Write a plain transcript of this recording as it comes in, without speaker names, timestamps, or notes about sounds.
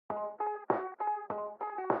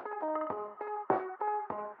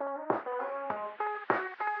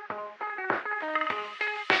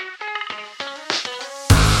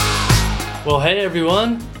Well, hey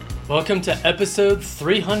everyone! Welcome to episode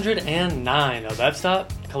 309 of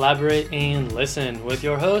F-Stop, Collaborate and Listen with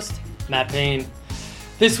your host, Matt Payne.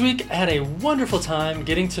 This week, I had a wonderful time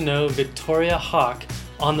getting to know Viktoria Haack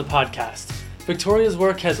on the podcast. Viktoria's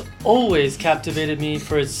work has always captivated me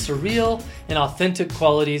for its surreal and authentic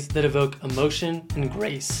qualities that evoke emotion and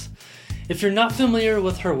grace. If you're not familiar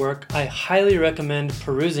with her work, I highly recommend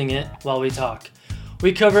perusing it while we talk.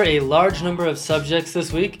 We cover a large number of subjects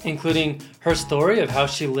this week, including her story of how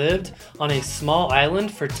she lived on a small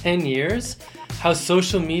island for 10 years, how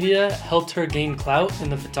social media helped her gain clout in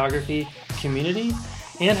the photography community,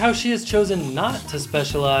 and how she has chosen not to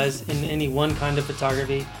specialize in any one kind of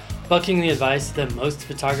photography, bucking the advice that most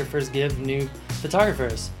photographers give new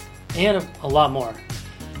photographers, and a lot more.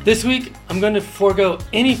 This week, I'm going to forego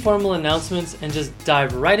any formal announcements and just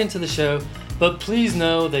dive right into the show. But please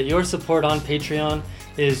know that your support on Patreon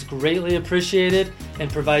is greatly appreciated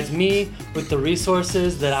and provides me with the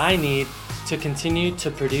resources that I need to continue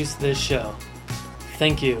to produce this show.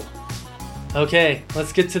 Thank you. Okay,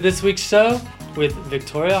 let's get to this week's show with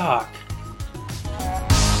Viktoria Haack.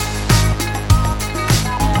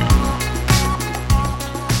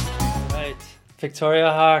 All right,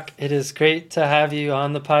 Viktoria Haack, it is great to have you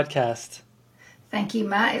on the podcast. Thank you,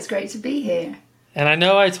 Matt. It's great to be here. And I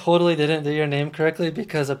know I totally didn't do your name correctly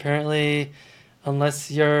because apparently,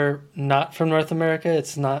 unless you're not from North America,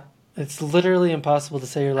 it's literally impossible to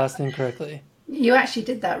say your last name correctly. You actually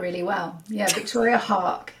did that really well. Yeah, Viktoria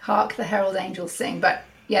Haack. Haack the Herald Angels sing. But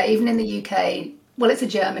yeah, even in the UK, well, it's a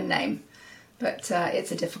German name, but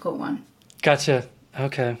it's a difficult one. Gotcha.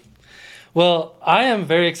 Okay. Well, I am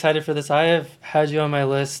very excited for this. I have had you on my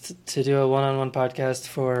list to do a one-on-one podcast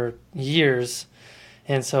for years.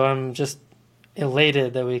 And so I'm just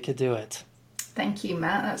elated that we could do it. Thank you,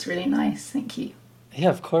 Matt. That's really nice. Thank you. Yeah,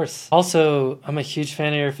 of course. Also, I'm a huge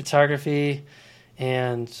fan of your photography,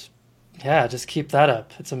 and yeah, just keep that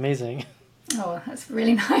up. It's amazing. Oh, that's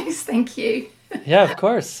really nice. Thank you. Yeah, of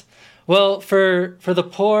course. Well, for the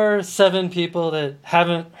poor 7 people that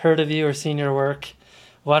haven't heard of you or seen your work,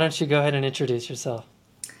 why don't you go ahead and introduce yourself?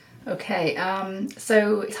 Okay.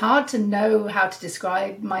 So it's hard to know how to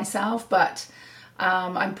describe myself, but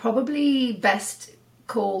I'm probably best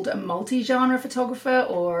called a multi-genre photographer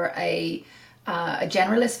or a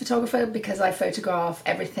generalist photographer because I photograph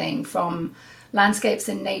everything from landscapes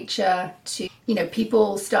and nature to,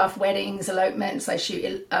 people, stuff, weddings, elopements. I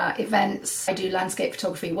shoot events. I do landscape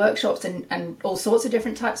photography workshops and all sorts of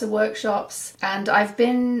different types of workshops. And I've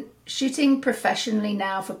been shooting professionally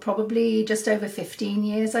now for probably just over 15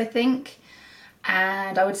 years, I think.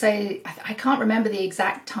 And I would say, I can't remember the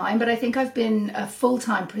exact time, but I think I've been a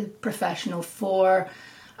full-time professional for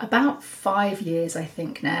about 5 years, I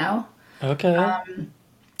think now. Okay.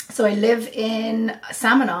 So I live in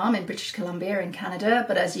Salmon Arm in British Columbia in Canada,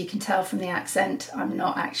 but as you can tell from the accent, I'm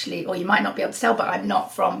not actually, or you might not be able to tell, but I'm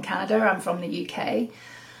not from Canada, I'm from the UK.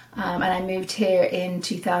 And I moved here in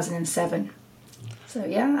 2007. So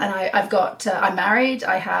yeah, and I'm married.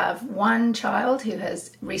 I have one child who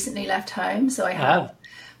has recently left home. So I have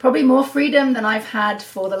probably more freedom than I've had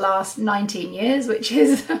for the last 19 years, which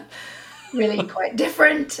is really quite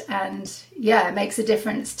different. And yeah, it makes a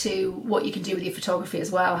difference to what you can do with your photography as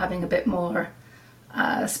well, having a bit more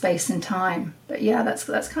space and time. But yeah,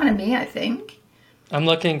 that's kind of me, I think. I'm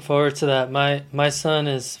looking forward to that. My son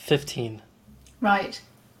is 15. Right.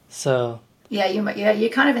 So... Yeah, you're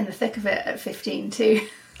kind of in the thick of it at 15 too.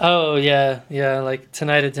 Oh, yeah. Like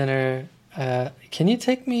tonight at dinner, can you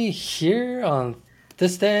take me here on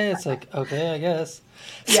this day? It's like, okay, I guess.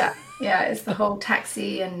 Yeah, it's the whole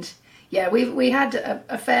taxi. And yeah, we had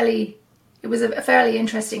a fairly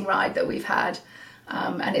interesting ride that we've had.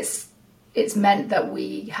 And it's meant that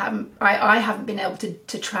I haven't been able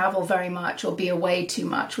to travel very much or be away too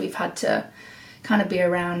much. We've had to kind of be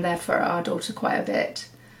around there for our daughter quite a bit.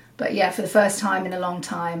 But yeah, for the first time in a long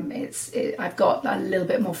time, I've got a little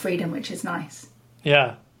bit more freedom, which is nice.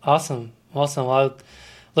 Yeah, awesome. Well, I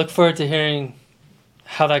look forward to hearing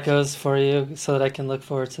how that goes for you so that I can look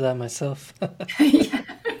forward to that myself. Yeah.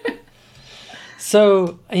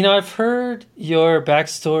 So, I've heard your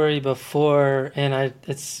backstory before, and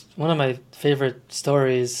it's one of my favorite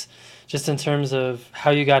stories just in terms of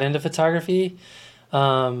how you got into photography.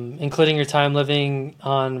 Including your time living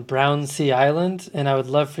on Brown Sea Island, and I would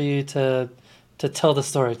love for you to tell the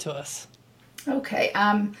story to us. Okay.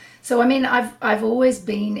 So I mean, I've always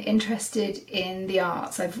been interested in the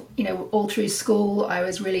arts. All through school, I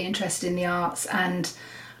was really interested in the arts, and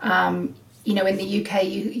in the UK,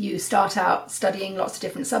 you start out studying lots of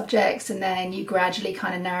different subjects, and then you gradually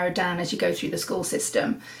kind of narrow down as you go through the school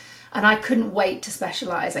system. And I couldn't wait to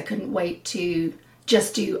specialize. I couldn't wait to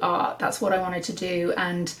just do art. That's what I wanted to do.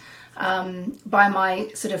 And by my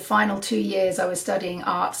sort of final 2 years, I was studying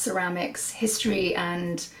art, ceramics, history,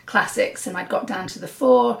 and classics. And I'd got down to the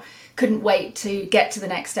 4. Couldn't wait to get to the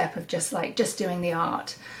next step of just doing the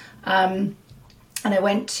art. And I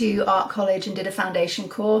went to art college and did a foundation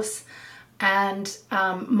course. And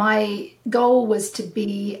my goal was to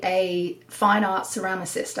be a fine art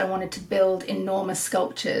ceramicist. I wanted to build enormous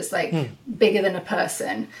sculptures, like bigger than a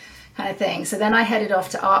person kind of thing. So then I headed off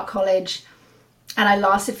to art college, and I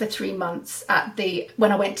lasted for 3 months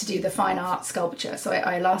when I went to do the fine art sculpture. So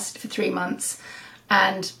I lasted for 3 months,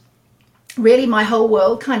 and really my whole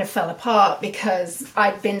world kind of fell apart because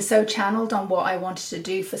I'd been so channeled on what I wanted to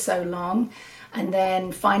do for so long, and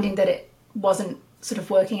then finding that it wasn't sort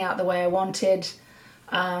of working out the way I wanted.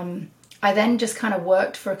 I then just kind of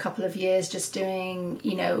worked for a couple of years just doing,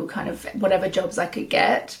 kind of whatever jobs I could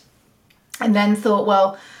get, and then thought,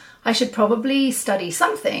 well, I should probably study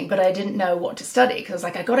something, but I didn't know what to study because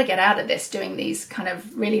I got to get out of this doing these kind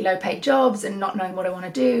of really low paid jobs and not knowing what I want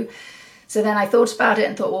to do. So then I thought about it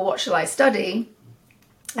and thought, well, what shall I study?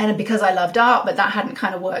 And because I loved art, but that hadn't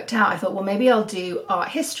kind of worked out, I thought, well, maybe I'll do art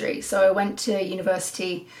history. So I went to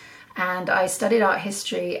university and I studied art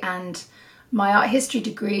history, and my art history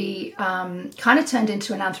degree kind of turned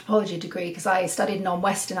into an anthropology degree because I studied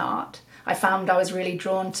non-Western art. I found I was really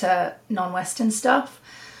drawn to non-Western stuff.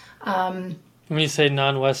 When you say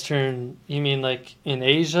non-Western, you mean like in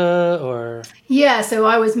Asia or? Yeah, so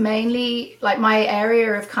I was mainly, my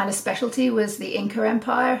area of kind of specialty was the Inca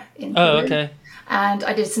Empire in Peru. Oh, okay. And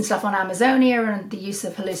I did some stuff on Amazonia and the use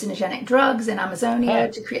of hallucinogenic drugs in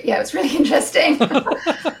Amazonia to create. Yeah, it was really interesting.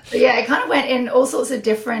 But yeah, it kind of went in all sorts of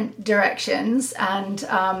different directions, and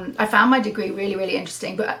I found my degree really, really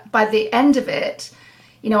interesting. But by the end of it,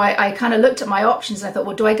 I kind of looked at my options and I thought,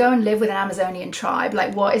 well, do I go and live with an Amazonian tribe?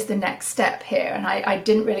 Like, what is the next step here? And I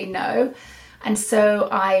didn't really know. And so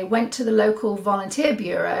I went to the local volunteer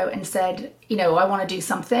bureau and said, I want to do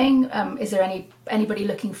something. Is there anybody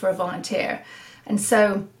looking for a volunteer? And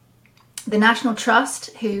so the National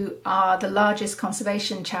Trust, who are the largest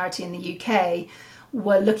conservation charity in the UK,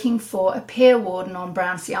 were looking for a pier warden on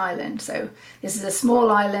Brownsea Island. So this is a small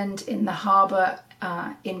island in the harbour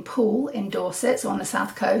in Poole in Dorset, so on the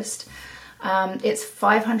south coast. It's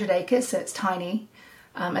 500 acres, so it's tiny.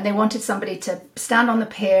 And they wanted somebody to stand on the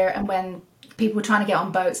pier, and when people were trying to get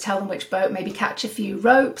on boats, tell them which boat, maybe catch a few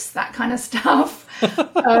ropes, that kind of stuff.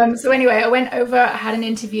 So anyway, I went over, I had an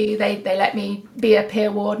interview, they let me be a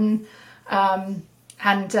pier warden.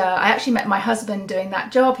 And I actually met my husband doing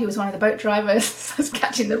that job. He was one of the boat drivers, so I was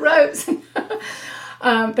catching the ropes.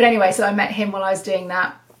 But anyway, so I met him while I was doing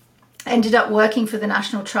that. Ended up working for the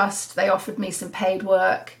National Trust. They offered me some paid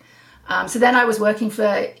work. So then I was working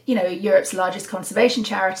for, Europe's largest conservation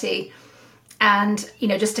charity. And,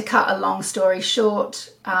 just to cut a long story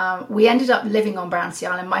short, we ended up living on Brownsea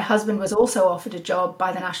Island. My husband was also offered a job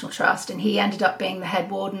by the National Trust, and he ended up being the head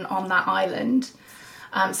warden on that island.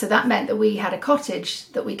 So that meant that we had a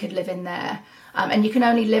cottage that we could live in there. And you can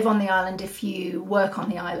only live on the island if you work on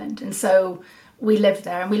the island. And so we lived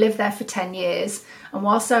there, and we lived there for 10 years. And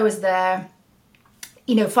whilst I was there,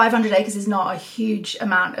 500 acres is not a huge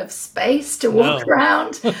amount of space to walk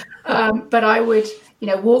around. But I would,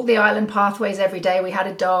 walk the island pathways every day. We had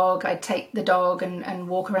a dog. I'd take the dog and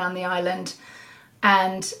walk around the island.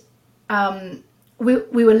 And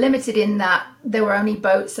we were limited in that there were only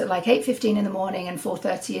boats at like 8:15 in the morning and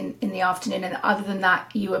 4:30 in the afternoon. And other than that,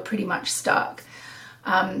 you were pretty much stuck.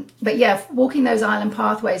 But yeah, walking those island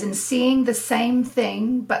pathways and seeing the same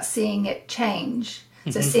thing, but seeing it change.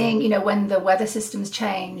 So seeing, when the weather systems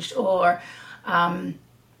changed or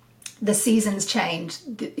the seasons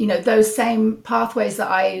changed, those same pathways that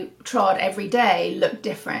I trod every day looked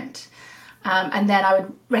different. And then I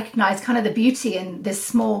would recognize kind of the beauty in this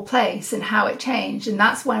small place and how it changed. And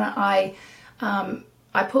that's when I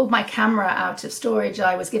pulled my camera out of storage.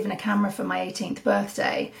 I was given a camera for my 18th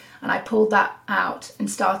birthday, and I pulled that out and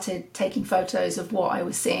started taking photos of what I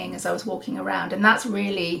was seeing as I was walking around. And that's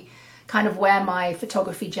really kind of where my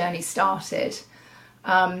photography journey started.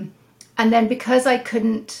 And then because I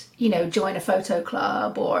couldn't, join a photo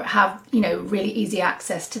club or have, really easy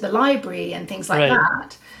access to the library and things like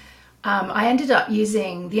that, I ended up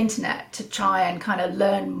using the internet to try and kind of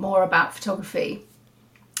learn more about photography.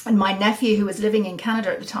 And my nephew, who was living in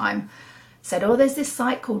Canada at the time, said, there's this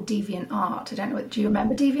site called DeviantArt. I don't know, do you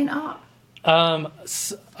remember DeviantArt?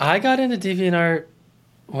 So I got into DeviantArt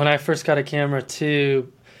when I first got a camera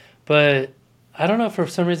too, but I don't know, for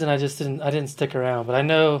some reason I didn't stick around. But I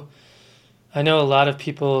know a lot of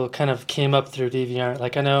people kind of came up through DeviantArt.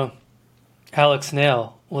 Like I know Alex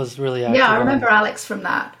Nail was really Yeah, I active remember on. Alex from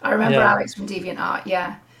that. I remember Yeah, Alex from DeviantArt.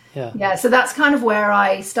 Yeah. yeah. Yeah, so that's kind of where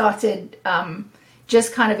I started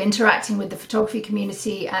just kind of interacting with the photography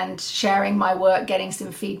community and sharing my work, getting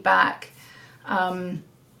some feedback. And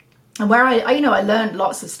where I learned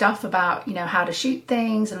lots of stuff about, how to shoot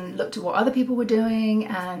things and looked at what other people were doing.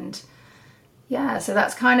 And yeah, so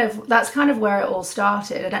that's kind of where it all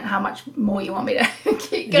started. I don't know how much more you want me to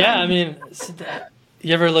keep Yeah, I going. mean,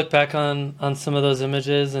 you ever look back on some of those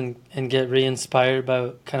images and get re-inspired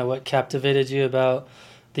by kind of what captivated you about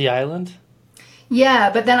the island? Yeah,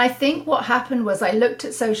 but then I think what happened was I looked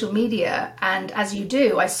at social media, and as you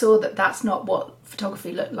do, I saw that that's not what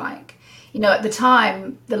photography looked like. At the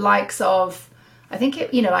time, the likes of, I think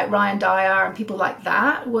like Ryan Dyer and people like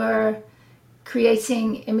that were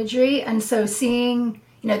creating imagery, and so seeing,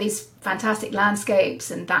 these fantastic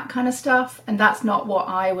landscapes and that kind of stuff, and that's not what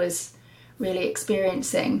I was really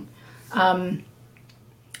experiencing.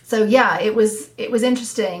 So yeah, it was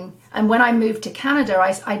interesting. And when I moved to Canada,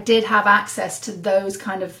 I did have access to those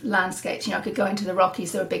kind of landscapes. I could go into the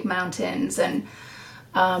Rockies. There were big mountains, and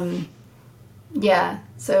yeah.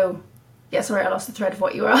 So yeah, sorry, I lost the thread of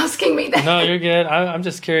what you were asking me there. No, you're good. I'm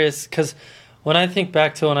just curious because when I think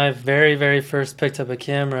back to when I very, very first picked up a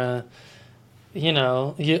camera,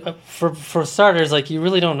 for starters, like you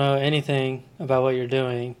really don't know anything about what you're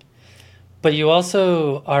doing, but you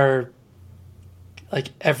also are like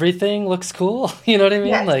everything looks cool. You know what I mean?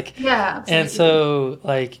 Yes, Like, yeah, and absolutely. so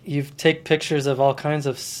like you take pictures of all kinds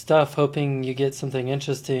of stuff, hoping you get something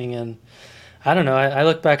interesting. And I don't know. I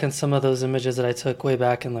look back on some of those images that I took way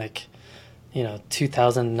back in like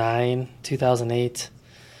 2009, 2008.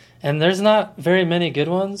 And there's not very many good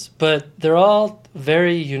ones, but they're all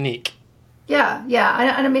very unique. Yeah,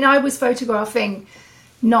 yeah. And I mean, I was photographing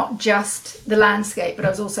not just the landscape, but I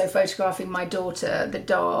was also photographing my daughter, the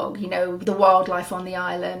dog, the wildlife on the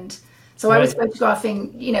island. So I was Right.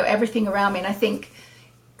 photographing, everything around me. And I think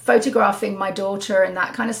photographing my daughter and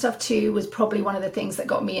that kind of stuff too was probably one of the things that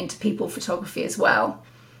got me into people photography as well.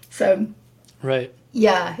 So Right.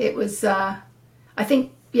 yeah, it was, I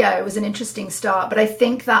think, yeah, it was an interesting start. But I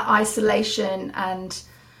think that isolation and,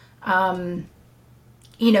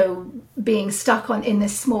 being stuck in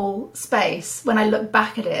this small space, when I look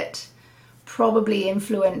back at it, probably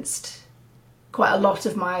influenced quite a lot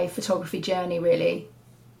of my photography journey, really.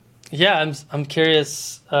 Yeah, I'm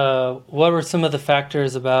curious. What were some of the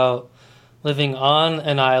factors about living on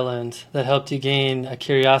an island that helped you gain a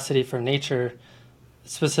curiosity for nature,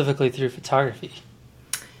 specifically through photography?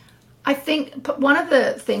 I think one of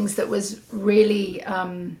the things that was really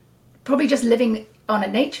probably just living on a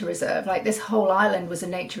nature reserve, like this whole island was a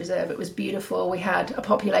nature reserve. It was beautiful. We had a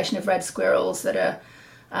population of red squirrels that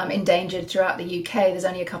are endangered throughout the UK. There's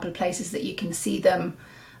only a couple of places that you can see them.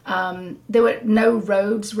 There were no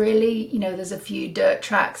roads really. There's a few dirt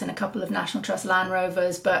tracks and a couple of National Trust Land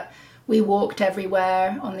Rovers, but we walked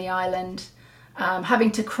everywhere on the island.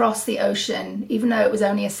 Having to cross the ocean, even though it was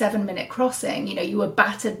only a 7-minute crossing, you were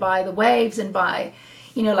battered by the waves and by,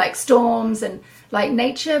 like storms, and like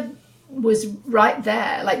nature was right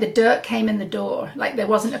there. Like the dirt came in the door. Like there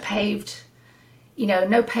wasn't a paved,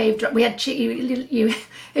 no paved. We had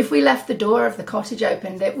if we left the door of the cottage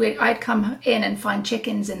open, I'd come in and find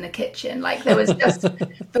chickens in the kitchen. Like there was just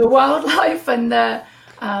the wildlife and the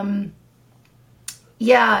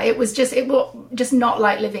yeah, it was just not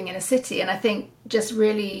like living in a city. And I think I just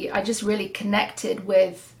really connected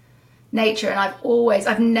with nature. And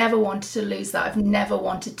I've never wanted to lose that. I've never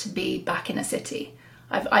wanted to be back in a city.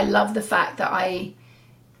 I love the fact that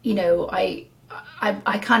you know, I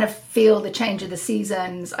kind of feel the change of the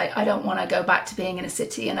seasons. I don't want to go back to being in a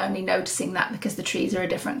city and only noticing that because the trees are a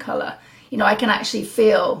different color. I can actually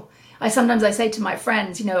feel. Sometimes I say to my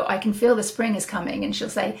friends, I can feel the spring is coming, and she'll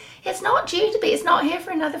say, "It's not due to be. It's not here for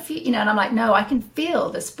another few." And I'm like, "No, I can feel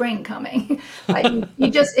the spring coming." Like you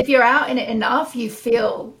just, if you're out in it enough, you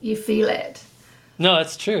feel it. No,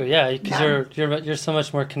 it's true. Yeah, because Yeah. you're so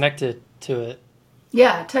much more connected to it.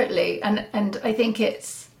 Yeah, totally. And I think I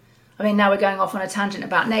mean, now we're going off on a tangent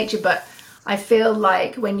about nature, but I feel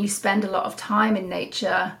like when you spend a lot of time in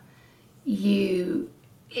nature, you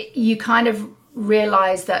kind of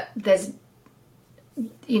realize that there's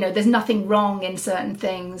nothing wrong in certain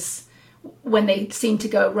things when they seem to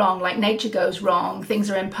go wrong. Like nature goes wrong, things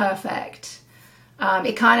are imperfect.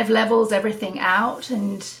 It kind of levels everything out,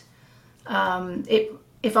 and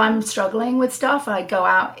if I'm struggling with stuff, I go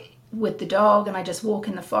out with the dog and I just walk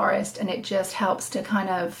in the forest, and it just helps to kind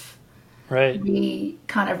of Right.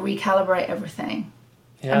 recalibrate everything.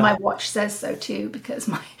 And Yeah. my watch says so too, because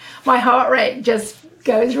my heart rate just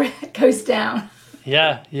goes down.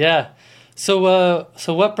 Yeah. Yeah. So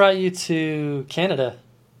what brought you to Canada?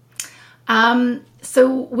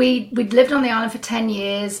 So we'd lived on the island for 10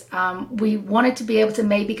 years. We wanted to be able to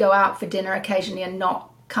maybe go out for dinner occasionally and not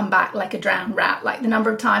come back like a drowned rat. Like the number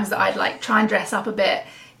of times that I'd like try and dress up a bit,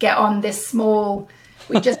 get on this small,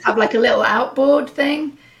 we just have like a little outboard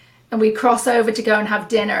thing, and we cross over to go and have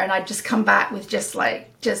dinner, and I'd just come back with just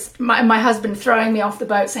my husband throwing me off the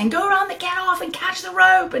boat saying, go around the get off and catch the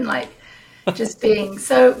rope, and like just being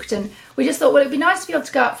soaked. And we just thought, well, it'd be nice to be able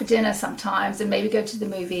to go out for dinner sometimes and maybe go to the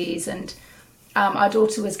movies. And our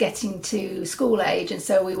daughter was getting to school age, and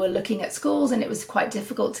so we were looking at schools, and it was quite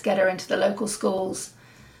difficult to get her into the local schools.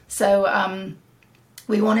 So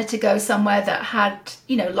we wanted to go somewhere that had,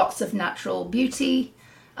 lots of natural beauty.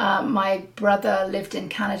 My brother lived in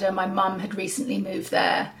Canada. My mum had recently moved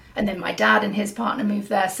there, and then my dad and his partner moved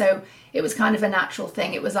there. So it was kind of a natural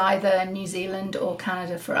thing. It was either New Zealand or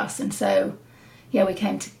Canada for us. And so, we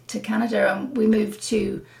came to Canada, and we moved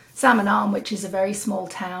to Salmon Arm, which is a very small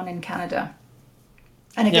town in Canada.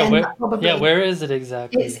 And again, where is it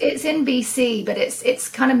exactly? It's in BC, but it's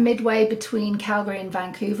kind of midway between Calgary and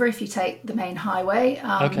Vancouver if you take the main highway.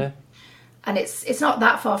 Okay. And it's not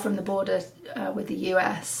that far from the border with the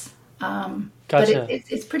US. Gotcha. But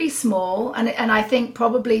it's pretty small, and I think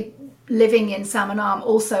probably living in Salmon Arm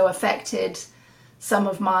also affected some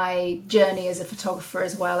of my journey as a photographer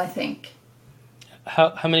as well, I think.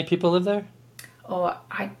 How many people live there? Or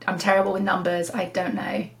I'm terrible with numbers. I don't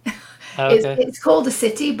know. Okay. It's called a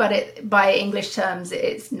city, but by English terms,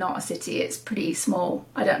 it's not a city. It's pretty small.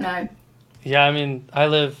 I don't know. Yeah, I mean, I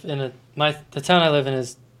live in the town I live in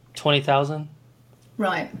is 20,000.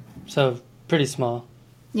 Right. So pretty small.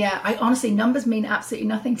 Yeah, I honestly, numbers mean absolutely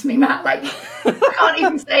nothing to me, Matt. Like, I can't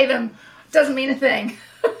even say them. Doesn't mean a thing.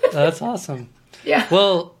 That's awesome. Yeah.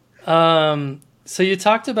 Well, so you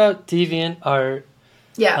talked about deviant art.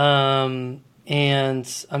 Yeah.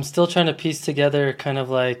 And I'm still trying to piece together kind of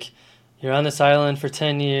like you're on this island for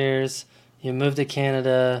 10 years, you moved to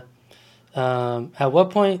Canada. At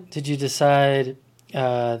what point did you decide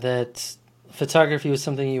that photography was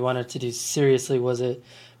something you wanted to do seriously? Was it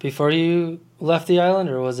before you left the island,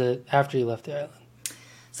 or was it after you left the island?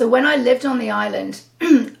 So when I lived on the island,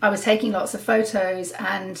 I was taking lots of photos,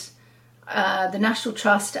 and the National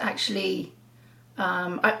Trust actually,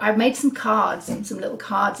 I made some cards, some little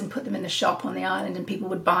cards, and put them in the shop on the island, and people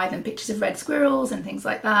would buy them, pictures of red squirrels and things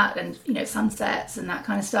like that, and sunsets and that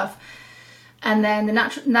kind of stuff. And then the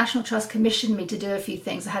National Trust commissioned me to do a few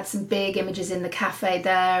things. I had some big images in the cafe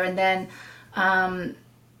there, and then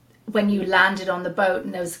when you landed on the boat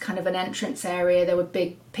and there was kind of an entrance area, there were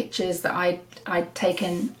big pictures that I'd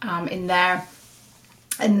taken in there.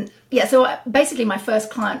 And yeah, so basically my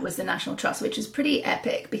first client was the National Trust, which is pretty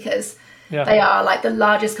epic because they are like the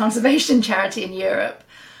largest conservation charity in Europe.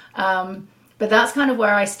 But that's kind of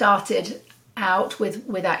where I started out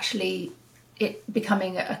with actually it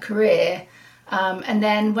becoming a career. And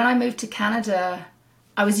then when I moved to Canada,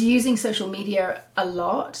 I was using social media a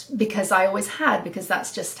lot because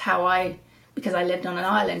that's just because I lived on an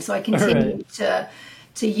island. So I continued to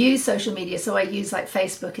use social media. So I use like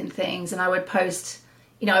Facebook and things, and I would post,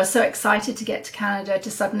 I was so excited to get to Canada,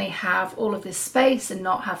 to suddenly have all of this space and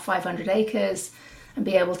not have 500 acres and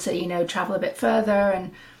be able to, travel a bit further.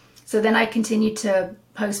 And so then I continued to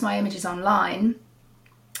post my images online.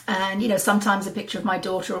 And, sometimes a picture of my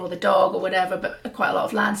daughter or the dog or whatever, but quite a lot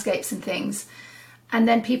of landscapes and things. And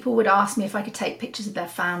then people would ask me if I could take pictures of their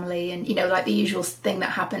family and, like the usual thing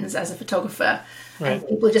that happens as a photographer. Right. And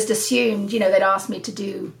people just assumed, they'd ask me to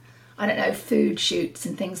do, I don't know, food shoots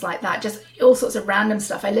and things like that. Just all sorts of random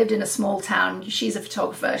stuff. I lived in a small town. She's a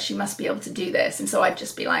photographer. She must be able to do this. And so I'd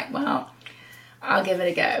just be like, well, I'll give it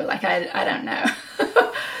a go. Like, I don't know.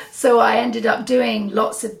 So I ended up doing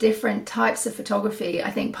lots of different types of photography,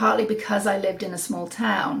 I think partly because I lived in a small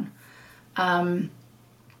town.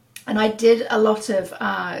 And I did a lot of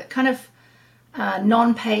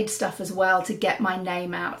non-paid stuff as well to get my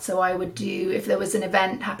name out. So I would do, if there was an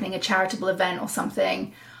event happening, a charitable event or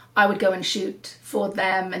something, I would go and shoot for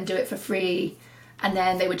them and do it for free. And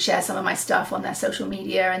then they would share some of my stuff on their social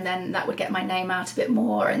media, and then that would get my name out a bit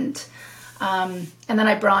more. And then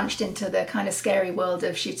I branched into the kind of scary world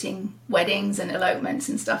of shooting weddings and elopements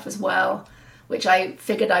and stuff as well, which I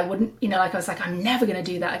figured I wouldn't, I was like, I'm never going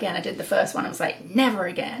to do that again. I did the first one. I was like, never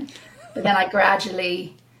again. But then I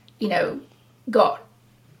gradually, got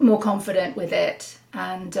more confident with it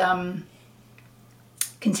and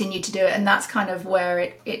continued to do it. And that's kind of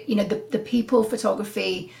where the people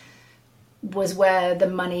photography was where the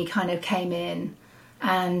money kind of came in.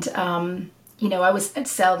 And, I'd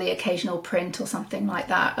sell the occasional print or something like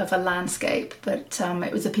that of a landscape, but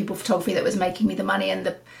it was the people photography that was making me the money, and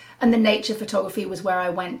the nature photography was where I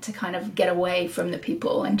went to kind of get away from the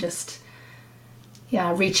people and just,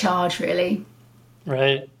 recharge, really.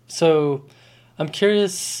 Right. So I'm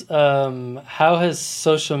curious, how has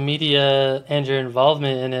social media and your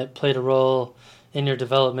involvement in it played a role in your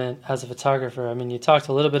development as a photographer? I mean, you talked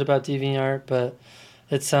a little bit about DeviantArt, but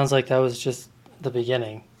it sounds like that was just the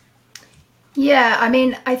beginning. Yeah, I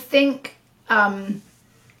mean, I think I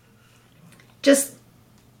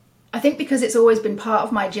think because it's always been part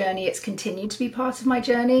of my journey, it's continued to be part of my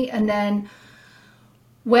journey. And then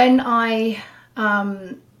when I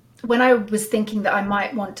was thinking that I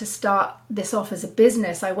might want to start this off as a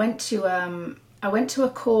business, I went to a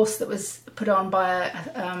course that was put on by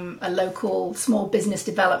a local small business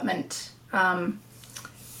development,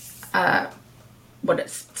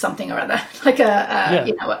 something or other, like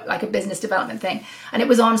a business development thing, and it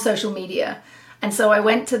was on social media. And so I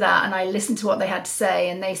went to that and I listened to what they had to say,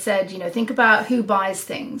 and they said, think about who buys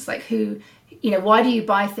things, like why do you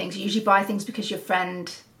buy things? You usually buy things because your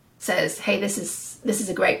friend says, hey, this is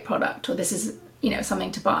a great product, or this is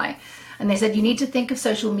something to buy. And they said you need to think of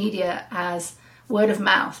social media as word of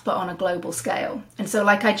mouth, but on a global scale. And so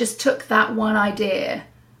I just took that one idea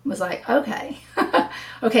and was like, okay,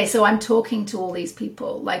 okay, so I'm talking to all these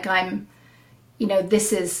people, like I'm,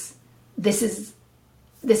 this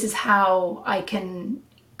is how I can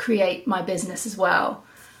create my business as well.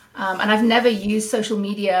 And I've never used social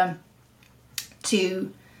media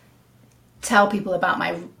to tell people about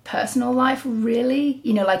my personal life, really.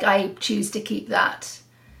 I choose to keep that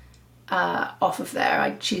off of there. I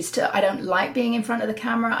don't like being in front of the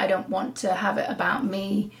camera. I don't want to have it about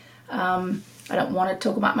me. I don't want to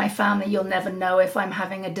talk about my family. You'll never know if I'm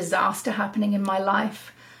having a disaster happening in my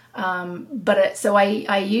life. So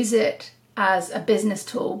I use it as a business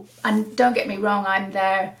tool. And don't get me wrong, I'm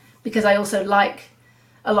there because I also like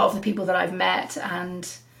a lot of the people that I've met and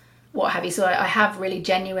what have you. So I have really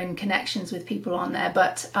genuine connections with people on there.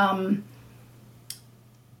 But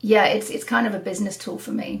it's kind of a business tool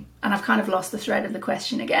for me. And I've kind of lost the thread of the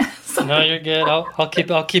question again. No, you're good.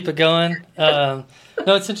 I'll keep it going. No,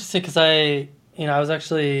 it's interesting because I was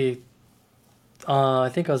actually, I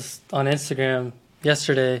think I was on Instagram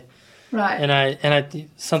yesterday, right? And I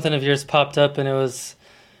something of yours popped up, and it was,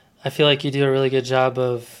 I feel like you do a really good job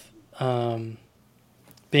of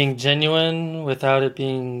being genuine without it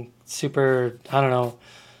being super, I don't know,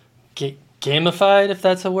 gamified, if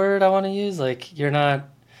that's a word I want to use. Like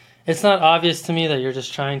it's not obvious to me that you're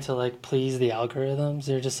just trying to please the algorithms.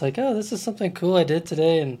 You're just like, oh, this is something cool I did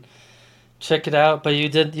today, and check it out. But you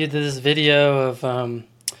did this video of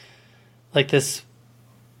this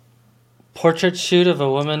portrait shoot of a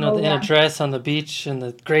woman in a dress on the beach and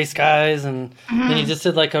the gray skies, and then you just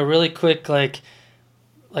did a really quick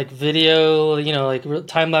video,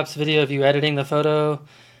 time lapse video of you editing the photo,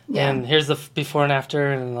 and here's the before and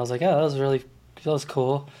after, and I was like, oh, that was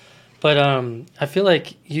cool. But I feel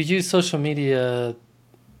like you use social media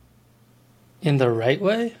in the right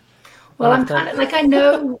way. Well, I'm kind of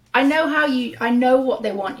I know what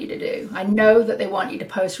they want you to do. I know that they want you to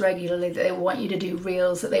post regularly, that they want you to do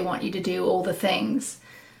reels, that they want you to do all the things.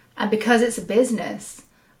 And because it's a business,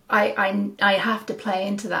 I have to play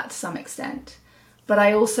into that to some extent. But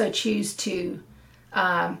I also choose to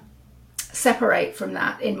separate from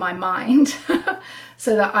that in my mind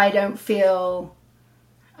so that I don't feel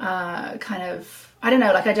I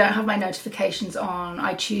don't have my notifications on.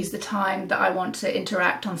 I choose the time that I want to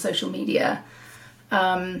interact on social media.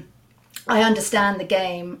 I understand the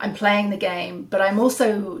game. I'm playing the game, but I want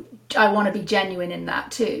to be genuine in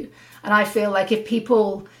that too. And I feel like if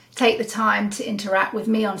people take the time to interact with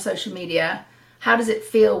me on social media, how does it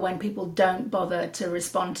feel when people don't bother to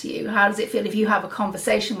respond to you? How does it feel if you have a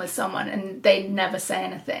conversation with someone and they never say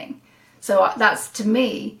anything? So that's, to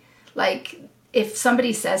me, if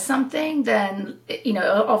somebody says something, then,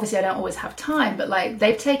 obviously I don't always have time, but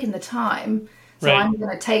they've taken the time, so right. I'm going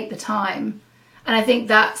to take the time. And I think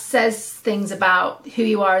that says things about who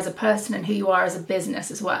you are as a person and who you are as a business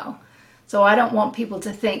as well. So I don't want people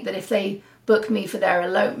to think that if they book me for their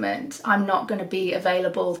elopement, I'm not going to be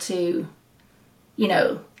available to,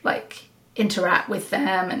 interact with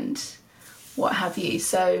them and what have you.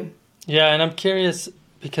 So yeah, and I'm curious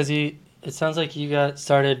because it sounds like you got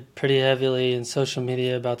started pretty heavily in social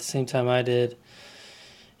media about the same time I did.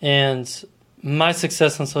 And my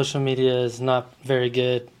success on social media is not very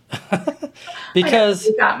good. Because... I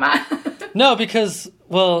know you got mine. No, because,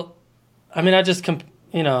 well, I mean, I just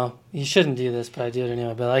you shouldn't do this, but I do it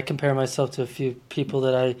anyway. But I compare myself to a few people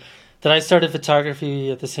that I started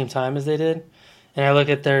photography at the same time as they did. And I look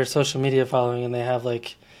at their social media following and they have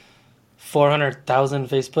like 400,000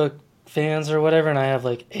 Facebook fans or whatever. And I have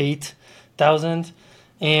like 8,000.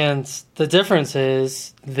 And the difference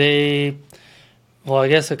is I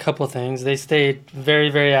guess a couple things. They stayed very,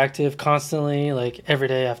 very active constantly. Like every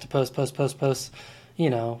day I have to post.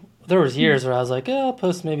 There was years where I was like, I'll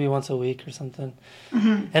post maybe once a week or something.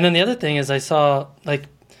 Mm-hmm. And then the other thing is I found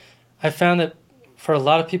that for a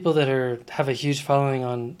lot of people that have a huge following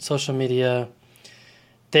on social media,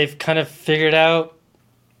 they've kind of figured out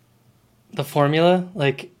the formula.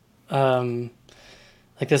 Like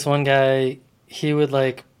this one guy, he would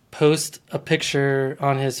like post a picture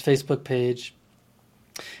on his Facebook page,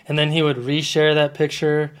 and then he would reshare that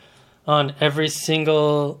picture on every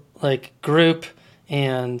single like group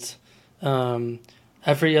and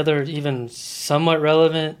every other even somewhat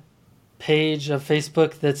relevant page of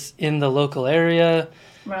Facebook that's in the local area,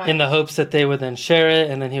 right, in the hopes that they would then share it,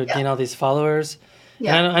 and then he would gain all these followers.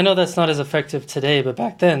 Yeah. And I know that's not as effective today, but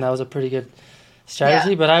back then that was a pretty good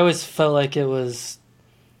strategy. Yeah. But I always felt like it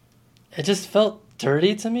just felt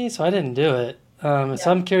dirty to me, so I didn't do it. So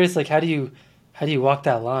I'm curious, like, how do you walk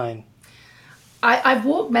that line? I've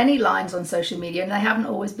walked many lines on social media, and they haven't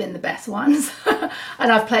always been the best ones.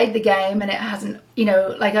 And I've played the game, and it hasn't,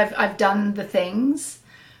 I've done the things.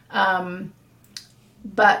 And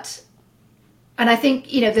I think,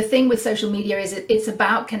 the thing with social media is it's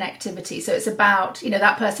about connectivity. So it's about,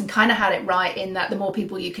 that person kind of had it right in that the more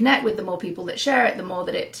people you connect with, the more people that share it, the more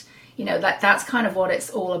that it, that's kind of what it's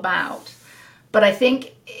all about. But I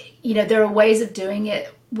think, there are ways of doing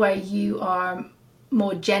it where you are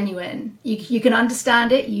more genuine. You can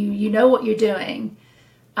understand it, you know what you're doing,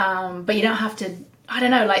 but you don't have to, I don't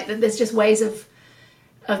know, like there's just ways of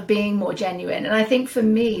being more genuine. And I think for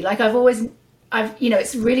me, like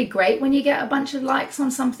it's really great when you get a bunch of likes on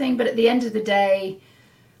something, but at the end of the day,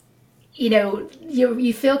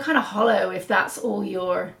 you feel kind of hollow if that's all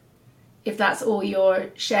you're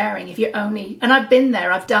sharing, if you're only, and I've been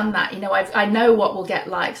there, I've done that, I know what will get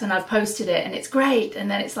likes, and I've posted it and it's great, and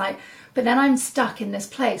then it's like, but then I'm stuck in this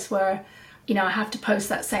place where, I have to post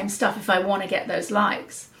that same stuff if I want to get those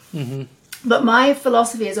likes. Mm-hmm. But my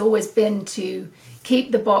philosophy has always been to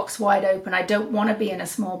keep the box wide open. I don't want to be in a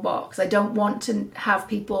small box. I don't want to have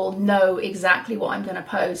people know exactly what I'm going to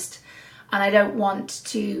post. And I don't want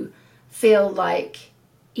to feel like,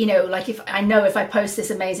 like if I post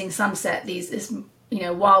this amazing sunset, this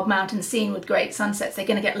wild mountain scene with great sunsets, they're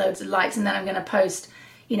going to get loads of likes. And then I'm going to post,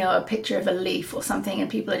 a picture of a leaf or something, and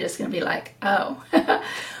people are just going to be like, oh.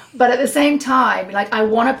 But at the same time, like, I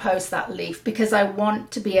want to post that leaf because I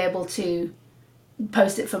want to be able to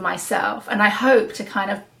post it for myself, and I hope to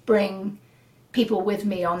kind of bring people with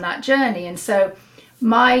me on that journey. And so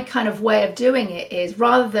my kind of way of doing it is,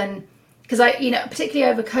 rather than, because I,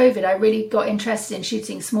 particularly over COVID, I really got interested in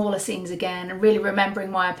shooting smaller scenes again and really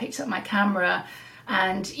remembering why I picked up my camera.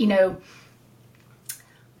 And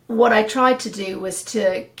what I tried to do was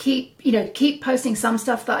to keep posting some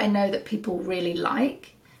stuff that I know that people really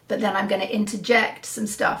like, but then I'm going to interject some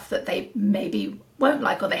stuff that they maybe won't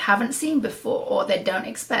like, or they haven't seen before, or they don't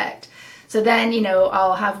expect. So then,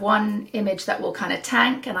 I'll have one image that will kind of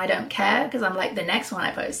tank, and I don't care, because I'm like, the next one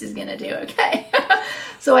I post is going to do okay.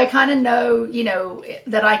 So I kind of know,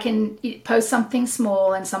 that I can post something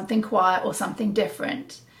small and something quiet or something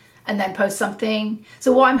different, and then post something.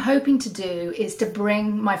 So what I'm hoping to do is to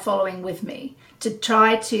bring my following with me, to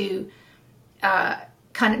try to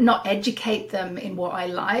kind of not educate them in what I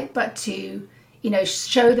like, but to,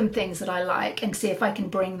 show them things that I like and see if I can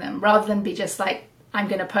bring them, rather than be just like, I'm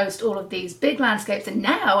going to post all of these big landscapes and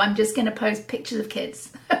now I'm just going to post pictures of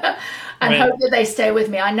kids and hope that they stay with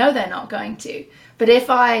me. I know they're not going to. But if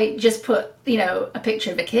I just put, a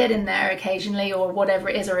picture of a kid in there occasionally, or whatever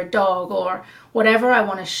it is, or a dog, or whatever I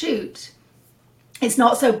want to shoot, it's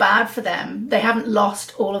not so bad for them. They haven't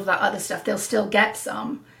lost all of that other stuff. They'll still get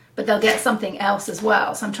some, but they'll get something else as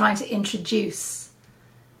well. So I'm trying to introduce,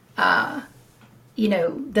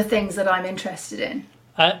 the things that I'm interested in.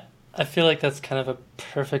 I feel like that's kind of a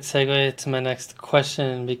perfect segue to my next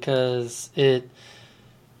question, because it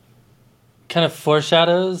kind of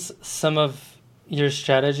foreshadows some of your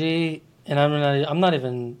strategy, and I'm not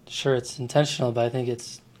even sure it's intentional, but I think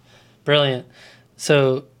it's brilliant.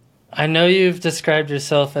 So I know you've described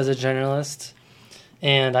yourself as a generalist,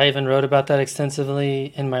 and I even wrote about that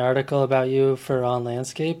extensively in my article about you for On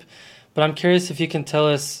Landscape. But I'm curious if you can tell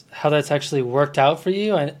us how that's actually worked out for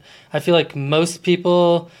you. I feel like most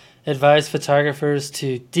people advise photographers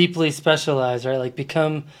to deeply specialize, right? Like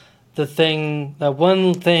become that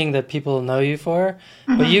one thing that people know you for,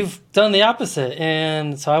 but you've done the opposite.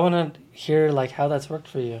 And so I want to hear like how that's worked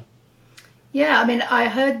for you. Yeah, I mean, I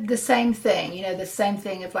heard the same thing, the same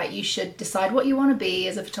thing of like you should decide what you want to be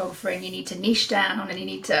as a photographer and you need to niche down and you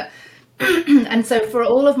need to. And so for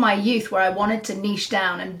all of my youth where I wanted to niche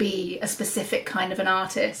down and be a specific kind of an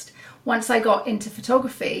artist, once I got into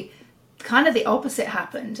photography, kind of the opposite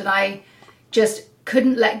happened. And I just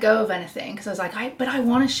couldn't let go of anything because I was like, but I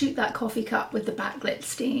want to shoot that coffee cup with the backlit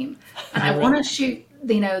steam. And I want to shoot,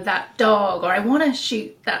 that dog, or I want to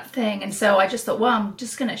shoot that thing. And so I just thought, well, I'm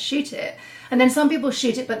just going to shoot it. And then some people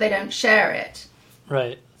shoot it, but they don't share it.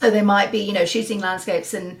 Right. So they might be, shooting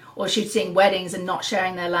landscapes or shooting weddings and not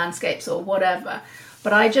sharing their landscapes or whatever.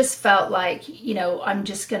 But I just felt like, I'm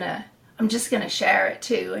just gonna share it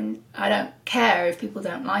too, and I don't care if people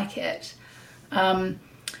don't like it.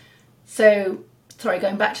 So, sorry,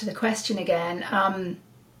 going back to the question again.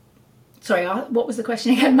 Sorry, what was the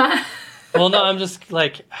question again, Matt? Well, no, I'm just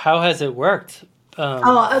like, how has it worked?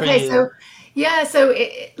 Okay. So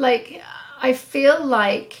I feel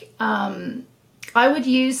like I would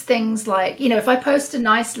use things like, if I post a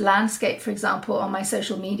nice landscape, for example, on my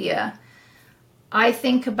social media, I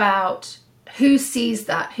think about who sees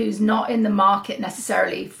that, who's not in the market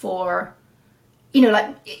necessarily for,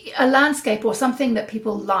 like a landscape or something that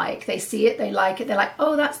people like. They see it, they like it, they're like,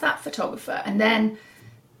 oh, that's that photographer. And then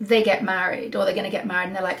they get married, or they're going to get married,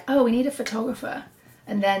 and they're like, oh, we need a photographer.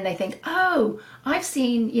 And then they think, oh, I've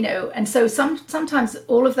seen, and so sometimes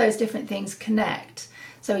all of those different things connect.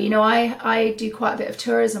 So, I do quite a bit of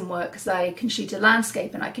tourism work because I can shoot a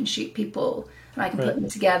landscape and I can shoot people and I can put them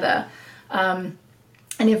together. And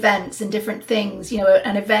events and different things,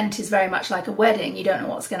 an event is very much like a wedding. You don't know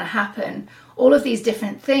what's going to happen. All of these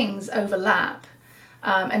different things overlap.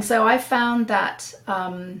 And so I found that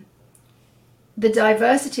the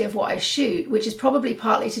diversity of what I shoot, which is probably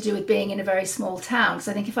partly to do with being in a very small town.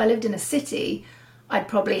 So I think if I lived in a city, I'd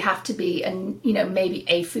probably have to be maybe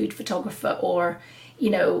a food photographer or,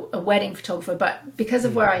 a wedding photographer. But because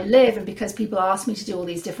of where I live and because people ask me to do all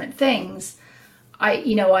these different things,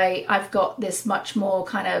 I've got this much more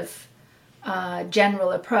kind of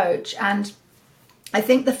general approach. And I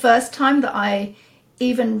think the first time that I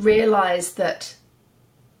even realized that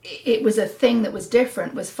it was a thing that was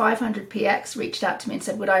different was 500px reached out to me and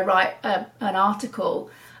said, would I write an article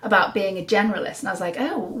about being a generalist? And I was like,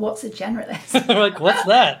 oh, what's a generalist? Like, what's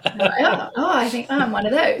that? I think I'm one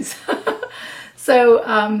of those.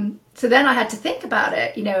 So then I had to think about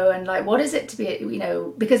it, and like, what is it to be,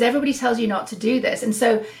 because everybody tells you not to do this. And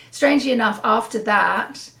so strangely enough, after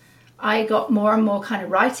that, I got more and more kind of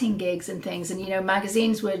writing gigs and things. And,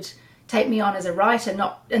 magazines would take me on as a writer,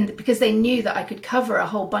 and because they knew that I could cover a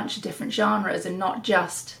whole bunch of different genres and not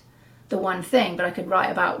just the one thing, but I could write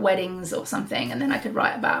about weddings or something. And then I could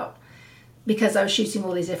write about, because I was shooting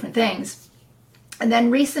all these different things. And then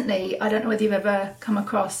recently, I don't know whether you've ever come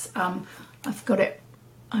across, I've got it,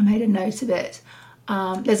 I made a note of it.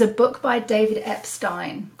 There's a book by David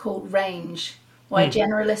Epstein called Range, Why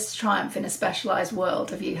Generalists Triumph in a Specialized World.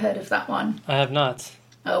 Have you heard of that one? I have not.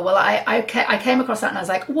 Oh, well, I came across that and I was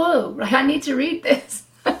like, whoa, I need to read this.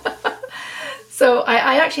 So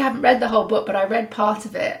I actually haven't read the whole book, but I read part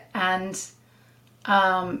of it. And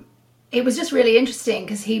it was just really interesting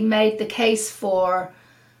because he made the case for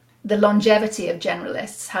the longevity of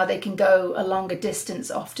generalists, how they can go a longer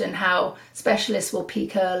distance often, how specialists will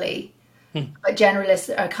peak early, but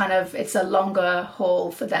generalists are kind of, it's a longer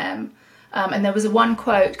haul for them. And there was one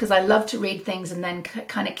quote, because I love to read things and then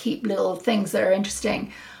kind of keep little things that are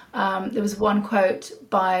interesting. There was one quote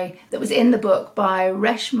that was in the book by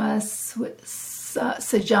Reshma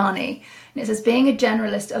Sajani. And it says, being a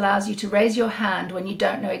generalist allows you to raise your hand when you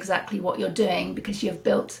don't know exactly what you're doing because you have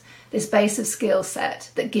built this base of skill set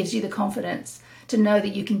that gives you the confidence to know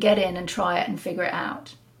that you can get in and try it and figure it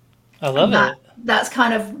out. I love it. That's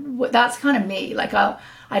kind of me. Like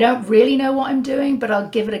I don't really know what I'm doing, but I'll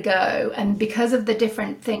give it a go. And because of the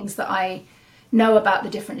different things that I know about the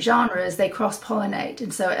different genres, they cross-pollinate.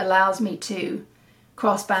 And so it allows me to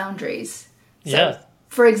cross boundaries. So,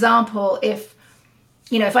 for example, if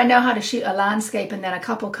I know how to shoot a landscape and then a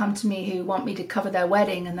couple come to me who want me to cover their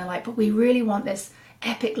wedding and they're like, but we really want this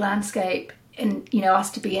epic landscape and, us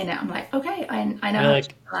to be in it. I'm like, okay, I know how to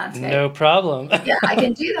shoot a landscape. No problem. Yeah, I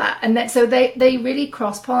can do that. And then, so they really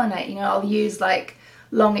cross-pollinate. I'll use like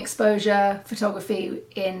long exposure photography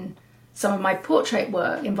in some of my portrait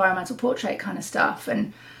work, environmental portrait kind of stuff.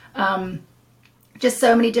 And just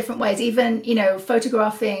so many different ways. Even,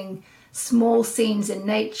 photographing small scenes in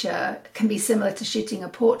nature can be similar to shooting a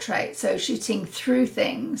portrait. So shooting through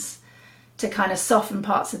things to kind of soften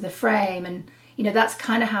parts of the frame. And, you know, that's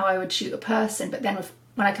kind of how I would shoot a person. But then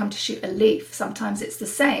when I come to shoot a leaf, sometimes it's the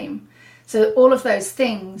same. So all of those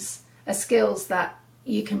things are skills that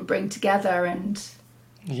you can bring together. And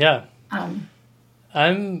yeah.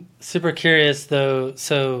 I'm super curious though.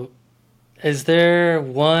 So is there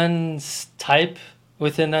one type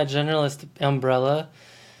within that generalist umbrella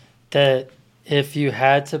that if you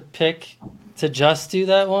had to pick to just do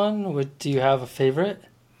that one, do you have a favorite?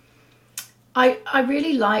 I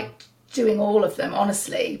really like doing all of them,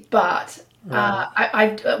 honestly, but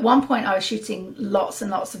I at one point I was shooting lots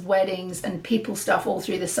and lots of weddings and people stuff all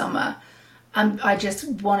through the summer, and I just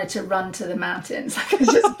wanted to run to the mountains.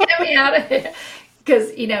 Just get me out of here.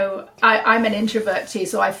 Because, you know, I'm an introvert too,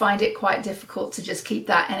 so I find it quite difficult to just keep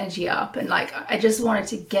that energy up. And like, I just wanted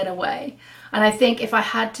to get away. And I think if I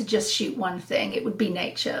had to just shoot one thing, it would be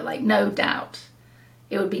nature. Like, no doubt,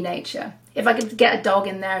 it would be nature. If I could get a dog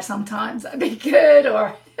in there sometimes, that'd be good.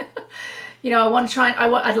 Or, you know, I want to try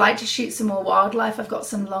and I'd like to shoot some more wildlife. I've got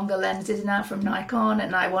some longer lenses now from Nikon,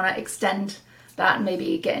 and I want to extend that and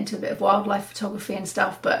maybe get into a bit of wildlife photography and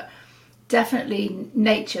stuff. But definitely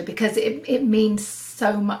nature, because it means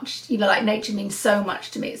so much, you know, like nature means so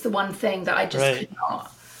much to me. It's the one thing that I just could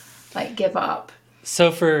not like give up. So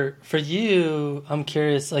for you, I'm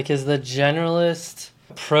curious, like, is the generalist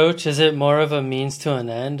approach, is it more of a means to an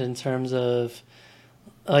end in terms of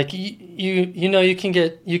like you know you can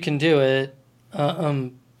do it,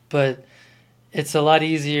 but it's a lot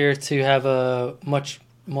easier to have a much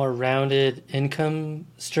more rounded income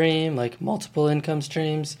stream, like multiple income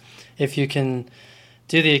streams, if you can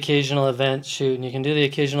do the occasional event shoot, and you can do the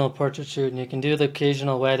occasional portrait shoot, and you can do the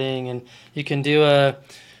occasional wedding, and you can do a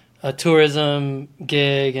tourism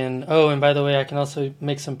gig, and by the way, I can also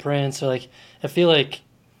make some prints. Or like, I feel like,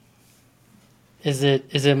 is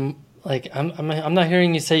it like, I'm not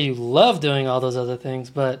hearing you say you love doing all those other things,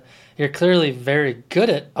 but you're clearly very good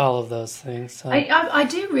at all of those things. So. I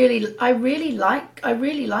really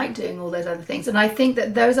like doing all those other things, and I think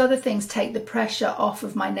that those other things take the pressure off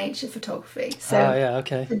of my nature photography. So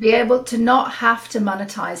okay. To be able to not have to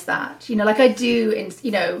monetize that, you know, like I do in,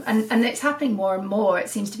 you know, and it's happening more and more. It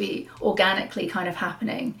seems to be organically kind of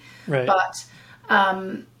happening, right? But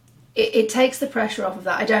it takes the pressure off of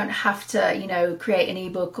that. I don't have to, you know, create an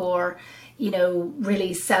ebook or, you know,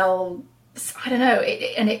 really sell. I don't know,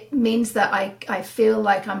 and it means that I feel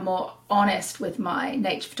like I'm more honest with my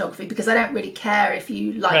nature photography, because I don't really care if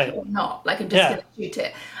you like it or not. Like, I'm just going to shoot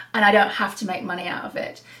it, and I don't have to make money out of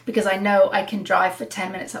it, because I know I can drive for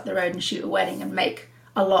 10 minutes up the road and shoot a wedding and make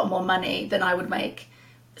a lot more money than I would make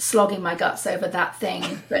slogging my guts over that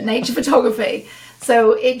thing, but nature photography.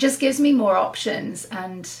 So it just gives me more options,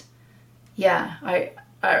 and yeah,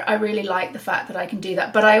 I really like the fact that I can do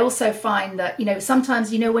that. But I also find that, you know,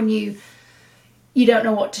 sometimes, you know, when you don't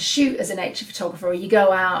know what to shoot as a nature photographer, or you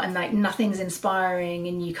go out and like nothing's inspiring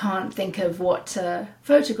and you can't think of what to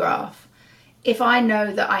photograph. If I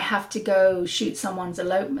know that I have to go shoot someone's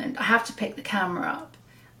elopement, I have to pick the camera up,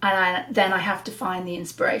 and then I have to find the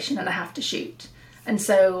inspiration and I have to shoot. And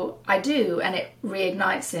so I do, and it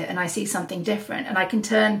reignites it, and I see something different, and I can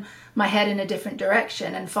turn my head in a different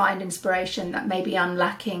direction and find inspiration that maybe I'm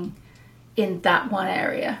lacking in that one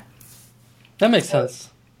area. That makes sense.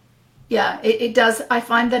 Yeah, it does. I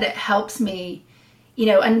find that it helps me, you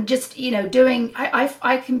know, and just, you know, doing,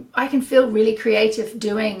 I can feel really creative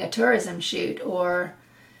doing a tourism shoot, or,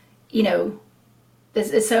 you know,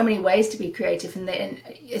 there's so many ways to be creative, and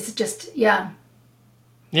it's just, yeah.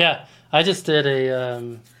 Yeah, I just did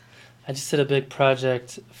a big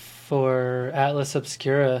project for Atlas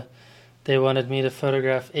Obscura. They wanted me to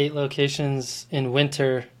photograph 8 locations in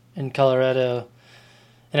winter in Colorado,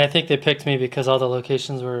 and I think they picked me because all the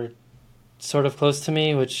locations were sort of close to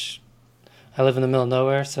me, which I live in the middle of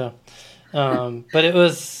nowhere. So, but it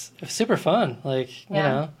was super fun. Like, you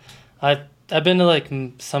know, I've been to like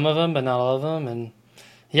some of them, but not all of them. And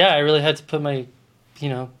yeah, I really had to put my, you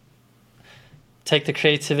know, take the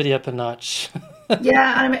creativity up a notch.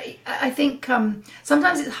 Yeah. And I think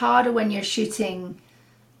sometimes it's harder when you're shooting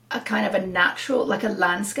a kind of a natural, like a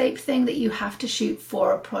landscape thing that you have to shoot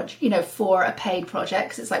for a project, you know, for a paid project.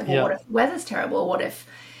 'Cause it's like, well, what if the weather's terrible? What if,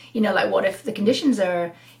 you know, like, what if the conditions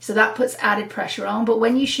are, so that puts added pressure on. But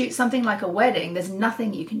when you shoot something like a wedding, there's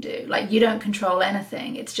nothing you can do. Like, you don't control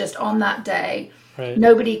anything. It's just on that day. Right.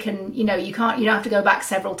 Nobody can, you know, you don't have to go back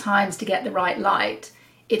several times to get the right light.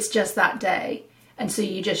 It's just that day. And so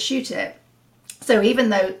you just shoot it. So even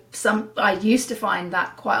though I used to find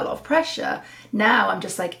that quite a lot of pressure, now I'm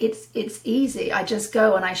just like, it's easy. I just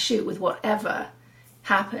go and I shoot with whatever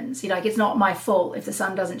happens. Like, it's not my fault if the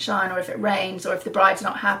sun doesn't shine or if it rains or if the bride's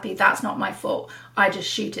not happy. That's not my fault. I just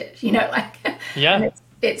shoot it, like, Yeah. And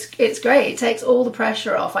it's great. It takes all the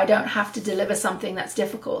pressure off. I don't have to deliver something that's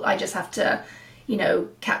difficult. I just have to,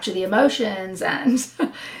 capture the emotions and,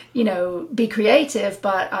 be creative,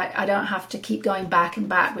 but I don't have to keep going back and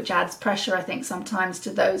back, which adds pressure, I think, sometimes to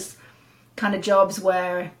those kind of jobs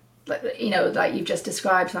where, like you've just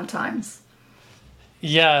described sometimes.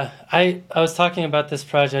 Yeah, I was talking about this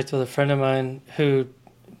project with a friend of mine who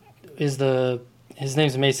is his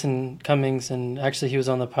name's Mason Cummings, and actually he was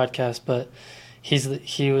on the podcast, but he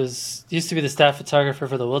used to be the staff photographer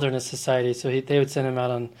for the Wilderness Society, so he would send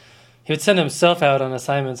himself out on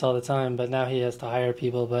assignments all the time, but now he has to hire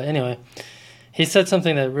people. But anyway, he said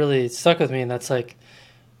something that really stuck with me, and that's like,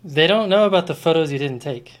 they don't know about the photos you didn't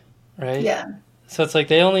take, right? Yeah. So it's like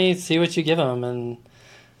they only see what you give them,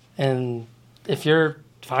 and if you're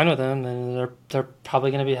fine with them, then they're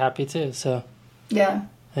probably going to be happy too. So yeah,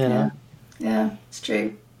 yeah, it's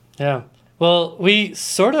true. Yeah. Well, we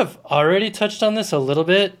sort of already touched on this a little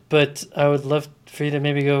bit, but I would love for you to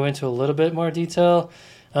maybe go into a little bit more detail.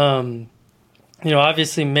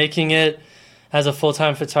 Obviously making it as a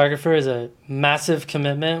full-time photographer is a massive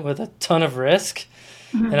commitment with a ton of risk.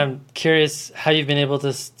 Mm-hmm. And I'm curious how you've been able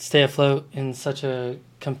to stay afloat in such a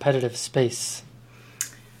competitive space.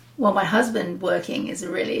 Well, my husband working is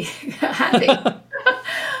really handy.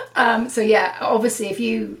 So yeah, obviously if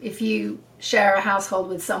you share a household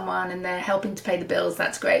with someone and they're helping to pay the bills,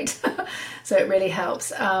 that's great. So it really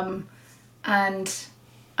helps.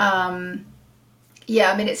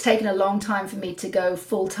 It's taken a long time for me to go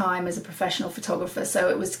full time as a professional photographer. So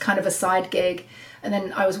it was kind of a side gig. And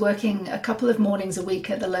then I was working a couple of mornings a week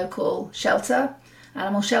at the local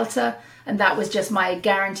animal shelter. And that was just my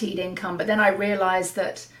guaranteed income. But then I realized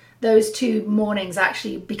that those 2 mornings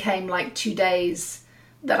actually became like 2 days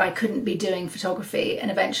that I couldn't be doing photography.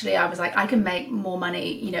 And eventually I was like, I can make more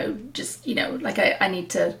money, I need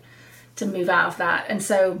to move out of that. And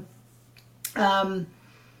so,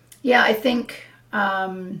 I think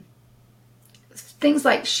things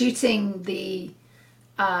like shooting the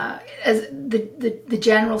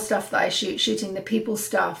general stuff that I shooting the people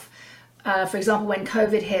stuff. For example, when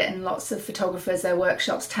COVID hit and lots of photographers, their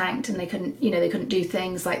workshops tanked and they couldn't do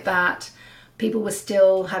things like that. People were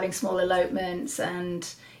still having small elopements,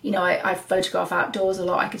 and I photograph outdoors a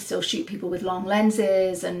lot. I could still shoot people with long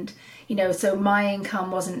lenses, and so my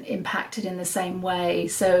income wasn't impacted in the same way.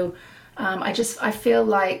 So I feel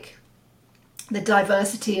like the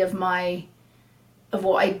diversity of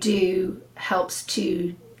what I do helps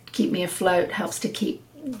to keep me afloat, helps to keep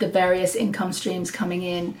the various income streams coming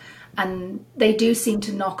in. And they do seem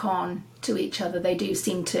to knock on to each other. They do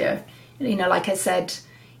seem to, like I said,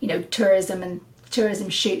 tourism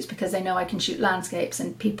shoots because they know I can shoot landscapes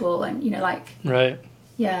and people and, Right.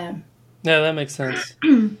 Yeah. Yeah, that makes sense.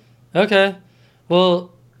 Okay.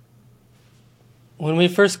 Well, when we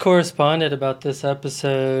first corresponded about this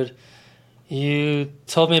episode, you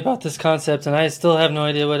told me about this concept and I still have no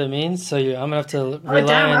idea what it means. So I'm going to have to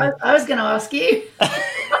rely on... I was going to ask you.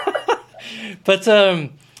 But,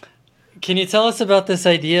 can you tell us about this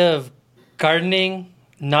idea of gardening,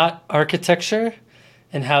 not architecture,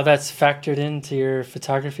 and how that's factored into your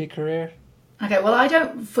photography career? Okay, well, I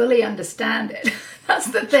don't fully understand it.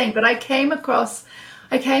 That's the thing. But I came across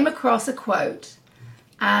a quote,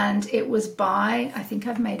 and it was by, I think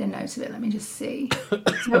I've made a note of it. Let me just see.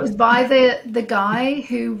 So it was by the guy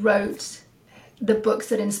who wrote the books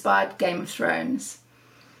that inspired Game of Thrones.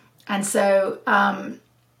 And so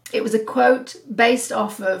it was a quote based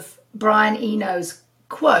off of Brian Eno's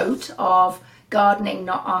quote of gardening,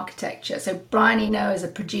 not architecture. So Brian Eno is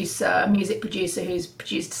a music producer who's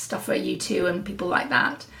produced stuff for U2 and people like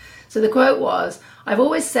that. So the quote was, I've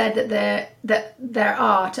always said that there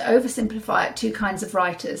are, to oversimplify it, 2 kinds of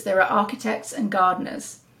writers. There are architects and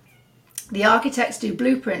gardeners. The architects do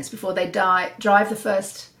blueprints before they drive the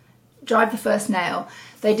first nail.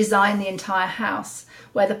 They design the entire house,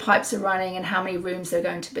 where the pipes are running and how many rooms there are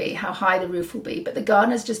going to be, how high the roof will be. But the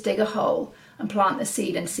gardeners just dig a hole and plant the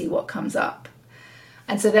seed and see what comes up.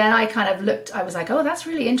 And so then I kind of looked, I was like, oh, that's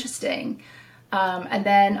really interesting. And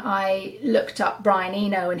then I looked up Brian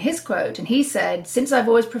Eno and his quote, and he said, since I've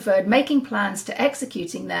always preferred making plans to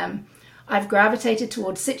executing them, I've gravitated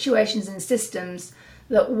towards situations and systems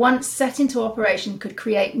that once set into operation could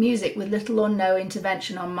create music with little or no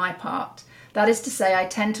intervention on my part. That is to say, I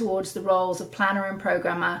tend towards the roles of planner and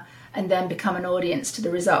programmer and then become an audience to the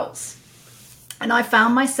results. And I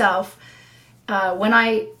found myself, when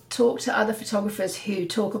I talk to other photographers who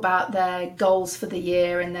talk about their goals for the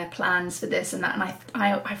year and their plans for this and that, and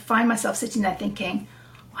I find myself sitting there thinking,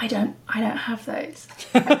 I don't have those.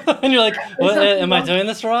 And you're like, what, am I doing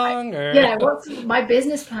this wrong? Or yeah, what's my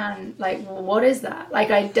business plan? Like, what is that?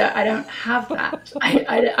 Like, I don't have that.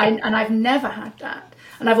 And I've never had that.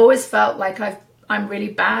 And I've always felt like I'm really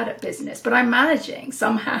bad at business, but I'm managing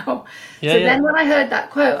somehow. Then when I heard that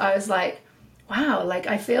quote, I was like, wow, like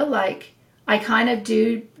I feel like I kind of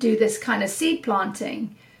do this kind of seed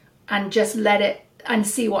planting and just let it and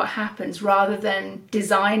see what happens rather than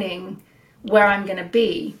designing where I'm going to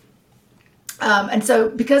be. And so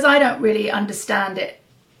because I don't really understand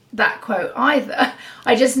that quote either,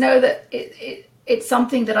 I just know that it's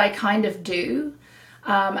something that I kind of do.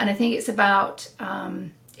 And I think it's about,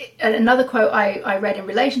 another quote I read in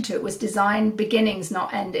relation to it was design beginnings,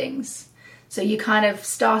 not endings. So you kind of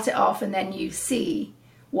start it off and then you see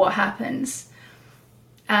what happens.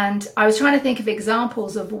 And I was trying to think of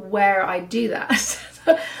examples of where I do that.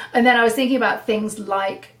 And then I was thinking about things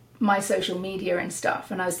like my social media and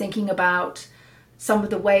stuff. And I was thinking about some of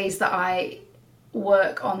the ways that I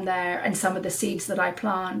work on there and some of the seeds that I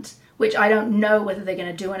plant, which I don't know whether they're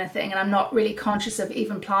going to do anything. And I'm not really conscious of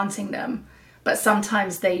even planting them. But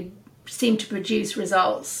sometimes they seem to produce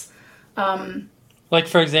results. Like,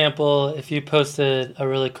 for example, if you posted a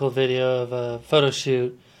really cool video of a photo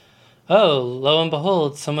shoot, oh, lo and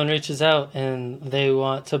behold, someone reaches out and they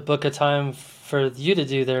want to book a time for you to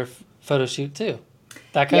do their photo shoot too.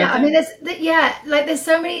 That kind of thing? I mean, there's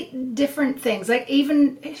so many different things. Like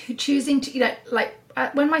even choosing to,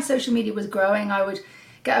 when my social media was growing, I would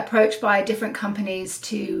get approached by different companies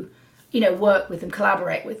to, work with them,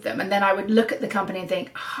 collaborate with them. And then I would look at the company and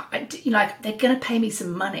think, they're going to pay me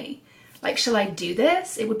some money. Like, shall I do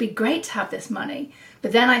this? It would be great to have this money.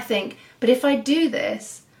 But then I think, but if I do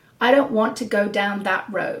this, I don't want to go down that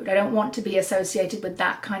road. I don't want to be associated with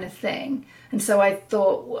that kind of thing. And so I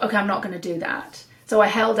thought, okay, I'm not going to do that. So I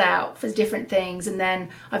held out for different things, and then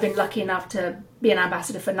I've been lucky enough to be an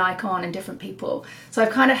ambassador for Nikon and different people. So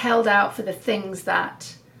I've kind of held out for the things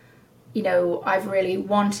that, I've really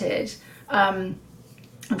wanted. I'm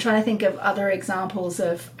trying to think of other examples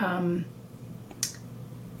of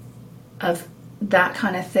that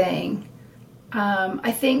kind of thing.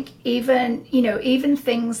 I think even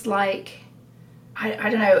things like, I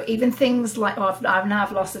don't know, even things like,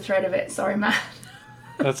 I've lost the thread of it. Sorry, Matt.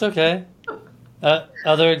 That's okay.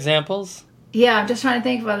 Other examples? Yeah, I'm just trying to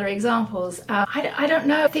think of other examples. I don't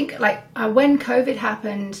know. I think when COVID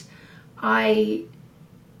happened, I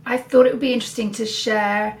thought it would be interesting to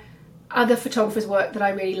share other photographers' work that I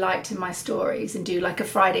really liked in my stories and do like a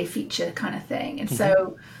Friday feature kind of thing. And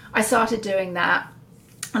so I started doing that,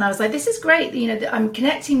 and I was like, this is great. I'm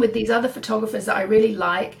connecting with these other photographers that I really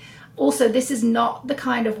like. Also, this is not the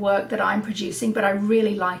kind of work that I'm producing, but I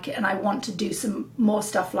really like it and I want to do some more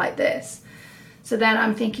stuff like this. So then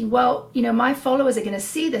I'm thinking, well, my followers are going to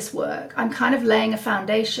see this work. I'm kind of laying a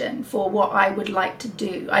foundation for what I would like to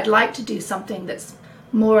do. I'd like to do something that's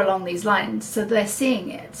more along these lines, so they're seeing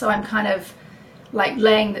it. So I'm kind of like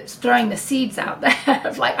throwing the seeds out there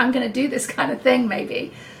of like, I'm going to do this kind of thing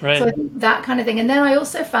maybe. Right. So I think that kind of thing. And then I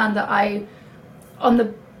also found that I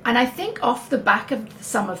think off the back of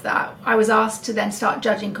some of that, I was asked to then start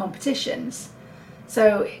judging competitions.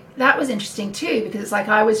 So that was interesting too, because it's like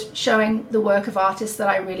I was showing the work of artists that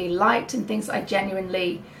I really liked and things I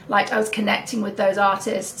genuinely liked. I was connecting with those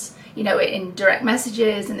artists, in direct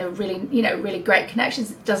messages, and they were really, really great connections.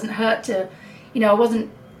 It doesn't hurt to, I wasn't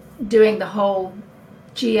doing the whole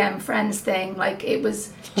GM friends thing. Like, it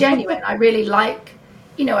was genuine. I really like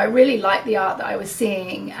the art that I was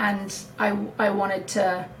seeing, and I wanted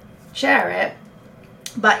to share it.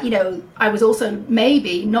 But, I was also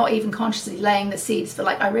maybe not even consciously laying the seeds for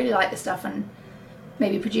I really like this stuff, and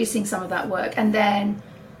maybe producing some of that work, and then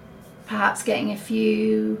perhaps getting a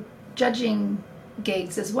few judging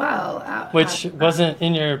gigs as well. Which wasn't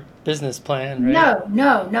in your business plan, right?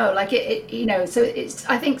 No. So it's,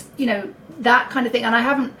 I think, that kind of thing. And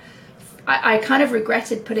I kind of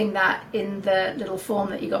regretted putting that in the little form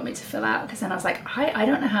that you got me to fill out, because then I was like, I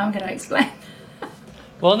don't know how I'm going to explain.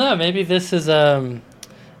 Well, no, maybe this is,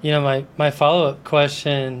 my follow-up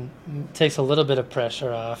question takes a little bit of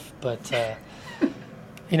pressure off, but,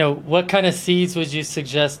 what kind of seeds would you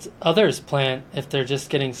suggest others plant if they're just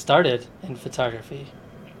getting started in photography?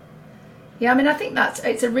 Yeah, I mean, I think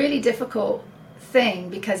it's a really difficult thing,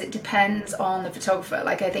 because it depends on the photographer.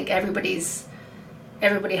 Like, I think everybody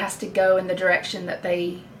has to go in the direction that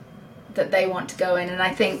they want to go in. And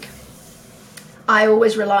I think I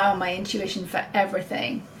always rely on my intuition for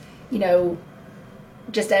everything.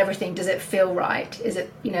 just everything. Does it feel right? Is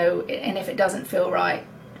it, and if it doesn't feel right,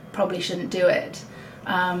 probably shouldn't do it.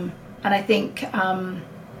 And I think,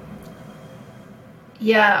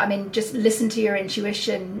 just listen to your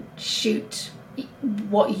intuition, shoot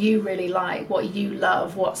what you really like, what you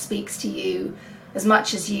love, what speaks to you, as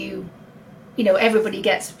much as everybody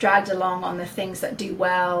gets dragged along on the things that do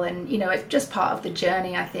well, and it's just part of the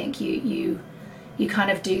journey. I think you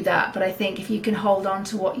kind of do that, but I think if you can hold on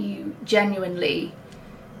to what you genuinely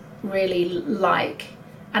really like,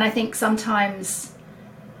 and I think sometimes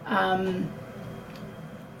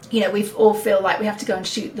we all feel like we have to go and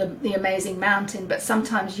shoot the amazing mountain, but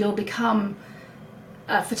sometimes you'll become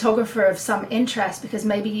a photographer of some interest because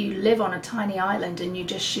maybe you live on a tiny island and you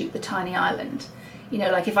just shoot the tiny island.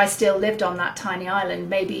 Like if I still lived on that tiny island,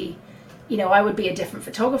 maybe, I would be a different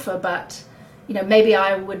photographer, but, maybe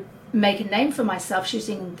I would make a name for myself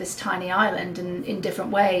shooting this tiny island in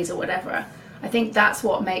different ways or whatever. I think that's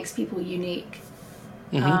what makes people unique.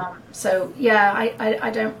 So yeah, I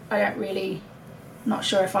don't really, not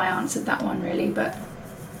sure if I answered that one really, but.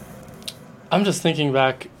 I'm just thinking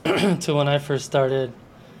back to when I first started,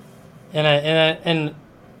 and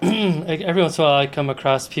every once in a while I come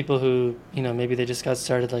across people who, maybe they just got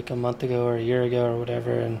started like a month ago or a year ago or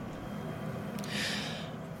whatever, and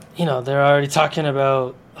they're already talking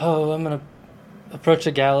about, oh, I'm gonna approach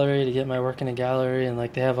a gallery to get my work in a gallery, and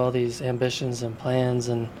like they have all these ambitions and plans,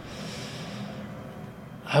 and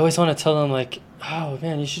I always want to tell them like, oh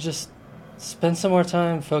man, you should just spend some more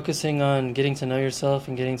time focusing on getting to know yourself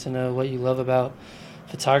and getting to know what you love about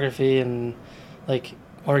photography, and like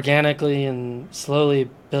organically and slowly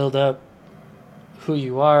build up who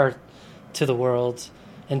you are to the world,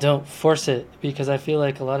 and don't force it, because I feel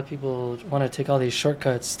like a lot of people want to take all these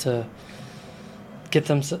shortcuts to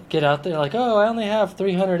get out there like, oh, I only have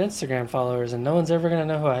 300 Instagram followers and no one's ever going to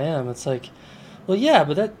know who I am. It's like, well, yeah,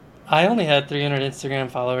 but I only had 300 Instagram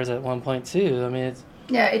followers at one point too. I mean,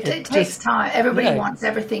 it takes time. Everybody wants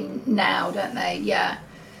everything now, don't they? Yeah.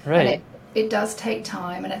 Right. And it does take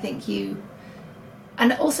time. And I think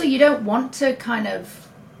and also you don't want to kind of,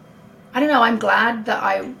 I don't know, I'm glad that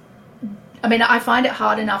I find it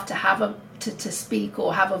hard enough to to speak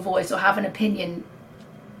or have a voice or have an opinion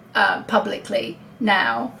publicly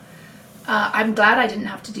now. I'm glad I didn't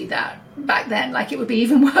have to do that back then. Like it would be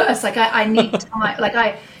even worse. Like I need time. Like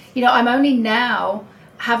I'm only now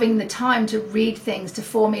having the time to read things, to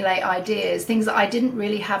formulate ideas, things that I didn't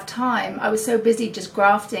really have time. I was so busy just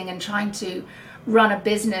grafting and trying to run a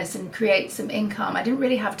business and create some income. I didn't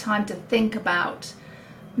really have time to think about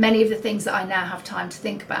many of the things that I now have time to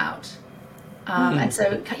think about. And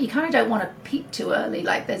so you kind of don't want to peak too early.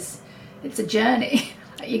 Like it's a journey.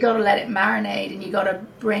 You got to let it marinate, and you got to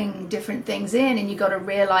bring different things in, and you got to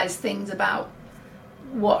realize things about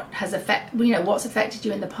what has what's affected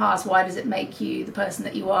you in the past. Why does it make you the person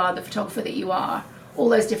that you are, the photographer that you are? All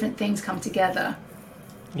those different things come together.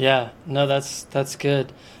 Yeah, no, that's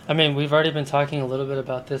good. I mean, we've already been talking a little bit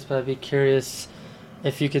about this, but I'd be curious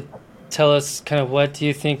if you could tell us kind of what do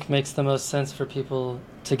you think makes the most sense for people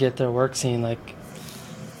to get their work seen, like,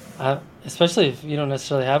 especially if you don't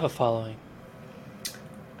necessarily have a following.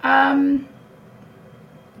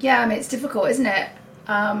 Yeah, I mean, it's difficult, isn't it?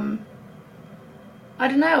 I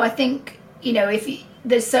don't know. I think,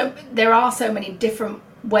 there are so many different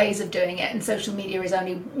ways of doing it, and social media is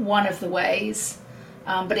only one of the ways,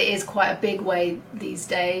 but it is quite a big way these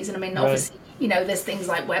days. And I mean, obviously, there's things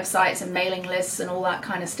like websites and mailing lists and all that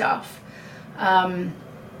kind of stuff, and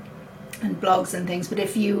blogs and things. But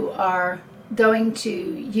if you are going to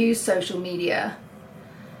use social media,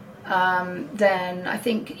 then I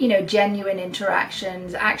think, genuine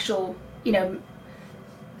interactions, actual,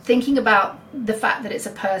 thinking about the fact that it's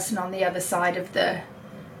a person on the other side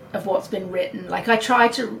of what's been written. Like I try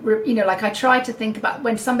to think about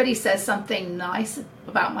when somebody says something nice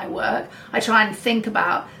about my work, I try and think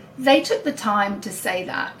about, they took the time to say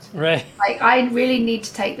that. Right. Like I really need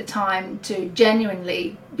to take the time to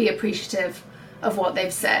genuinely be appreciative of what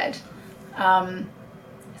they've said.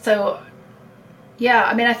 So yeah,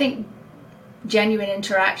 I mean, I think genuine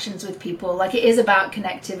interactions with people, like it is about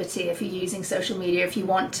connectivity. If you're using social media, if you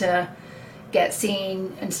want to get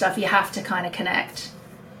seen and stuff, you have to kind of connect.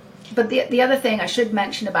 But the other thing I should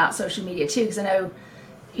mention about social media too, because I know,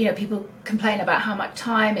 people complain about how much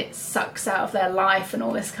time it sucks out of their life and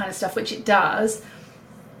all this kind of stuff, which it does.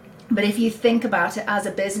 But if you think about it as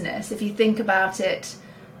a business, if you think about it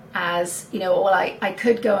as, I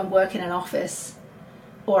could go and work in an office,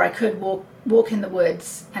 or I could walk in the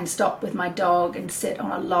woods and stop with my dog and sit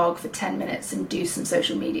on a log for 10 minutes and do some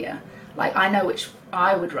social media. Like, I know which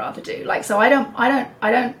I would rather do. Like, so I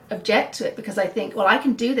don't object to it, because I think, well, I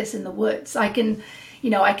can do this in the woods. I can,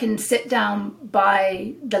 I can sit down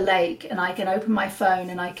by the lake and I can open my phone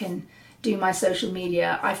and I can do my social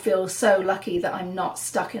media. I feel so lucky that I'm not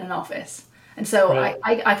stuck in an office. And so right.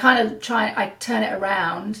 I kind of I turn it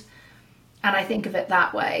around and I think of it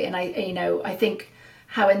that way. And I think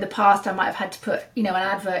how in the past I might have had to put, an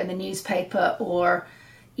advert in the newspaper, or,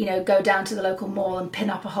 go down to the local mall and pin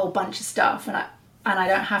up a whole bunch of stuff. And I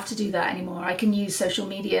don't have to do that anymore. I can use social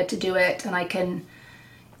media to do it. And I can,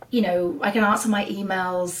 I can answer my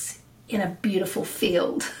emails in a beautiful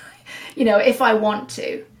field, if I want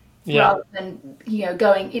to, rather than,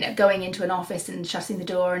 going into an office and shutting the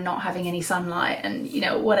door and not having any sunlight and,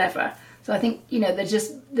 whatever. So I think,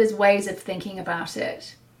 there's ways of thinking about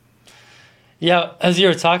it. Yeah, as you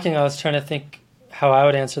were talking, I was trying to think how I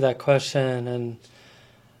would answer that question. And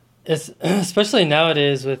it's especially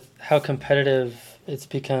nowadays with how competitive it's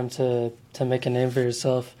become to make a name for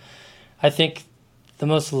yourself. I think the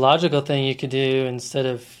most logical thing you could do, instead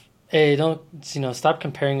of, hey, don't, stop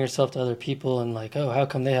comparing yourself to other people and like, oh, how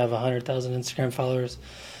come they have 100,000 Instagram followers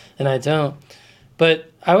and I don't?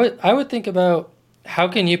 But I would think about, how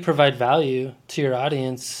can you provide value to your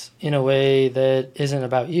audience in a way that isn't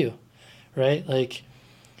about you, right? Like,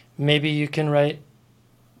 maybe you can write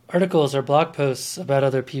articles or blog posts about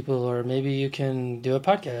other people, or maybe you can do a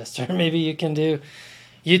podcast, or maybe you can do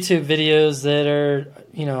YouTube videos that are,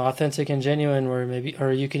 authentic and genuine,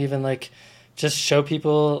 or you could even like just show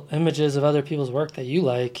people images of other people's work that you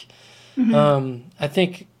like. Mm-hmm. I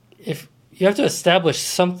think if you have to establish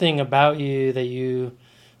something about you that you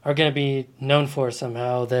are going to be known for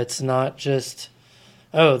somehow, that's not just,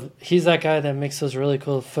 oh, he's that guy that makes those really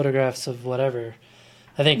cool photographs of whatever.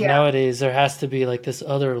 I think nowadays there has to be like this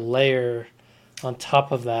other layer on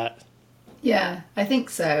top of that. Yeah, I think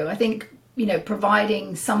so. I think,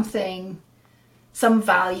 providing something, some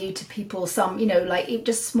value to people, some, like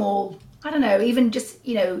just small, I don't know, even just,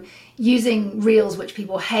 using reels which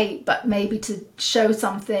people hate, but maybe to show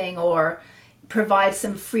something or provide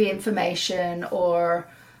some free information, or,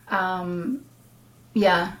 I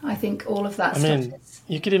think all of that stuff is...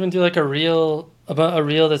 You could even do like a reel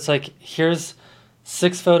that's like, here's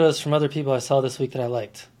 6 photos from other people I saw this week that I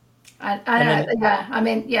liked. As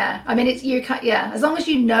long as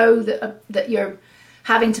you know that you're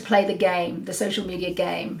having to play the game, the social media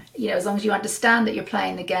game, as long as you understand that you're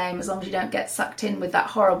playing the game, as long as you don't get sucked in with that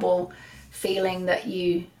horrible feeling that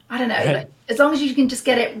I don't know, right. As long as you can just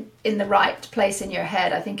get it in the right place in your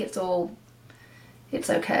head, I think it's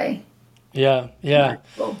okay. Yeah.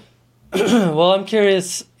 Cool. Well, I'm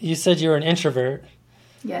curious, you said you were an introvert.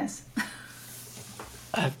 Yes.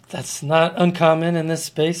 That's not uncommon in this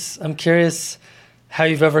space. I'm curious how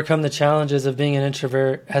you've overcome the challenges of being an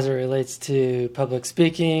introvert as it relates to public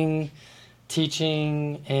speaking,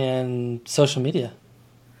 teaching, and social media.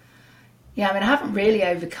 Yeah, I haven't really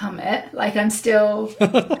overcome it. Like, I'm still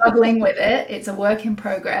struggling with it. It's a work in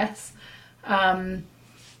progress. Certainly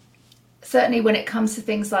when it comes to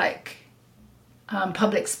things like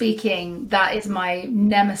public speaking, that is my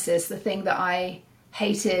nemesis, the thing that I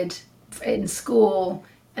hated in school,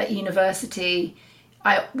 at university.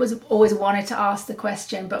 I was always wanted to ask the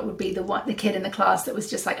question, but would be the kid in the class that was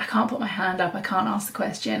just like, I can't put my hand up, I can't ask the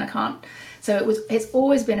question, I can't. So it's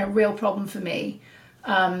always been a real problem for me.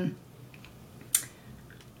 And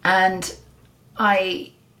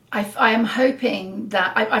I am hoping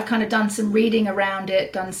that I've kind of done some reading around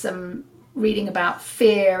it, done some reading about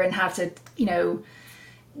fear and how to,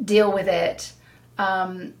 deal with it.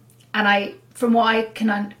 And from what I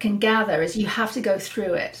can gather, is you have to go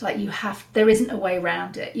through it. Like, there isn't a way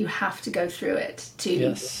around it. You have to go through it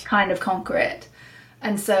to kind of conquer it.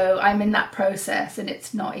 And so I'm in that process, and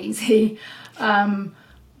it's not easy.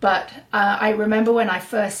 But I remember when I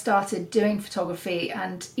first started doing photography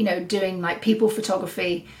and, doing like people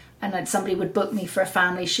photography, and then somebody would book me for a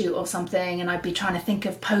family shoot or something, and I'd be trying to think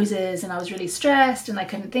of poses, and I was really stressed and I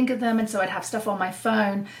couldn't think of them. And so I'd have stuff on my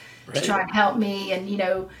phone to try and help me and,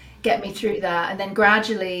 get me through that. And then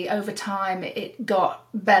gradually over time it got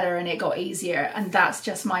better and it got easier. And that's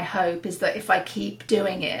just my hope, is that if I keep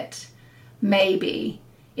doing it, maybe,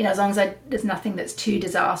 as long as there's nothing that's too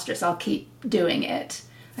disastrous, I'll keep doing it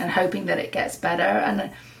and hoping that it gets better.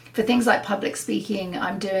 And for things like public speaking,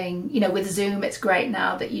 I'm doing, with Zoom, it's great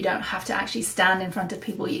now that you don't have to actually stand in front of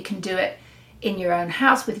people. You can do it in your own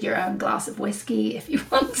house with your own glass of whiskey if you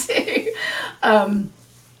want to.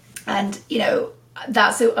 And,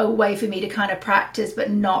 that's a way for me to kind of practice,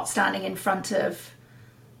 but not standing in front of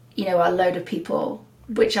a load of people,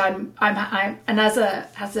 which I'm and as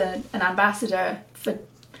an ambassador for,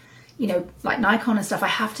 like Nikon and stuff, I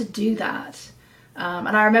have to do that. And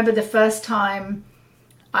I remember the first time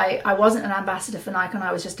I wasn't an ambassador for Nikon,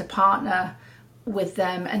 I was just a partner with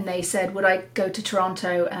them, and they said, would I go to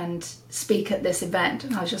Toronto and speak at this event?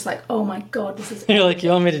 And I was just like, oh my God, this is... You're like, you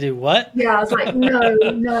want me to do what? Yeah, I was like, no,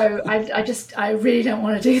 I really don't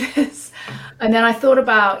want to do this. And then I thought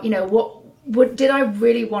about, what did I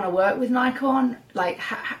really want to work with Nikon? Like,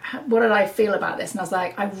 what did I feel about this? And I was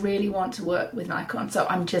like, I really want to work with Nikon, so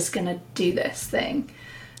I'm just going to do this thing.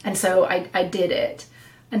 And so I did it.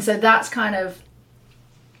 And so that's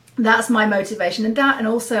my motivation. And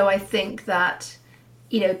also I think that,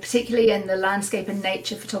 particularly in the landscape and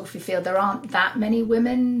nature photography field, there aren't that many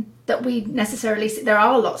women that we necessarily see. There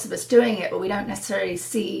are lots of us doing it, but we don't necessarily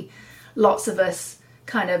see lots of us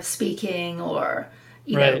kind of speaking or,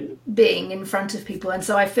 being in front of people. And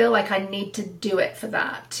so I feel like I need to do it for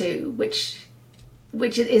that too, which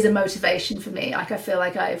is a motivation for me. Like, I feel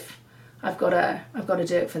like I've got to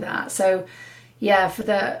do it for that. So yeah, for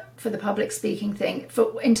the public speaking thing,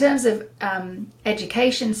 in terms of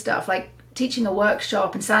education stuff, like teaching a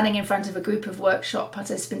workshop and standing in front of a group of workshop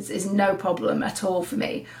participants is no problem at all for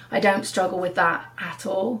me. I don't struggle with that at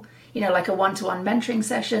all. Like a one-to-one mentoring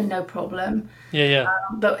session, no problem. Yeah.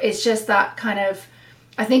 But it's just that kind of,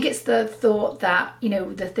 I think it's the thought that,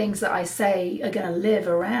 the things that I say are going to live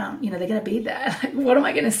around, they're going to be there. Like, what am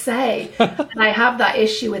I going to say? And I have that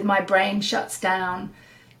issue with my brain shuts down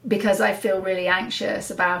because I feel really anxious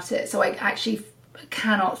about it. So I actually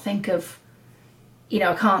cannot think of,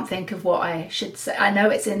 I can't think of what I should say. I know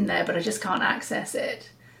it's in there, but I just can't access it.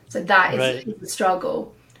 So that is the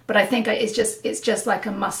struggle. But I think it's just like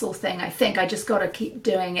a muscle thing. I think I just got to keep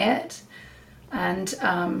doing it and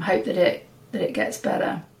hope that it gets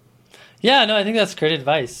better. Yeah, no, I think that's great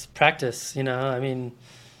advice. Practice, I mean,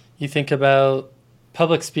 you think about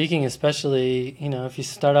public speaking, especially, if you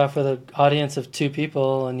start off with an audience of 2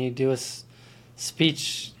 people and you do a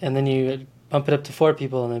speech and then you bump it up to 4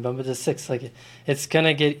 people and then bump it to 6, like it's going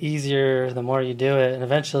to get easier the more you do it. And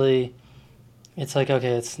eventually it's like,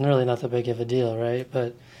 okay, it's really not that big of a deal, right?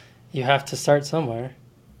 But you have to start somewhere.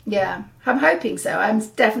 Yeah, I'm hoping so. I'm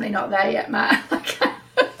definitely not there yet, Matt.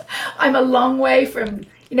 I'm a long way from,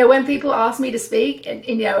 when people ask me to speak, and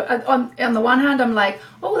on the one hand, I'm like,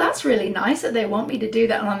 oh, that's really nice that they want me to do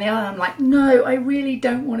that. And on the other, I'm like, no, I really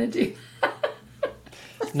don't want to do that.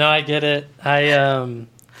 No, I get it.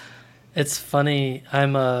 It's funny.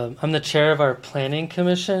 I'm the chair of our planning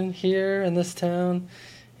commission here in this town.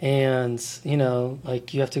 And,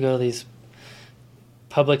 like you have to go to these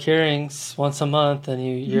public hearings once a month, and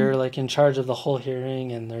you're like in charge of the whole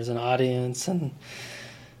hearing, and there's an audience, and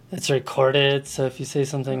it's recorded, so if you say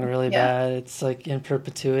something really bad, it's like in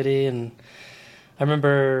perpetuity. And I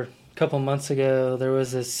remember a couple months ago there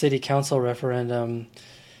was a city council referendum,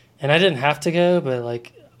 and I didn't have to go, but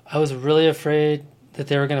like I was really afraid that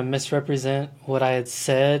they were going to misrepresent what I had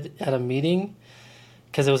said at a meeting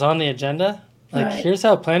because it was on the agenda. Like, here's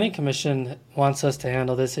how Planning Commission wants us to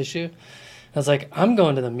handle this issue. I was like, I'm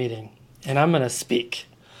going to the meeting and I'm going to speak.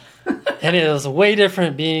 And it was way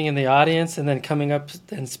different being in the audience and then coming up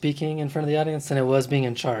and speaking in front of the audience than it was being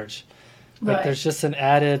in charge. Like, there's just an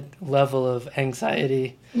added level of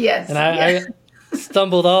anxiety. Yes. And I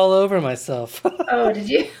stumbled all over myself. Oh, did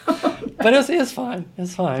you? But it was fine. It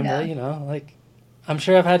was fine. Yeah. But, like, I'm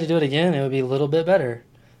sure if I had to do it again, it would be a little bit better.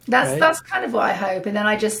 That's kind of what I hope. And then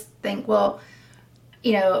I just think, well,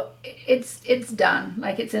 it's done.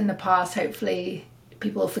 Like, it's in the past. Hopefully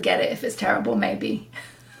people will forget it if it's terrible, maybe.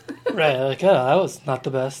 Right. Like, oh, that was not the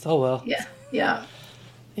best. Oh, well. Yeah.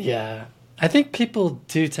 I think people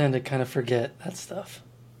do tend to kind of forget that stuff.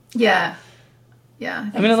 Yeah. I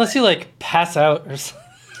mean, unless you, like, pass out or something.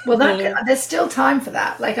 Well, there's still time for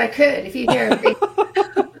that. Like, I could, if you hear a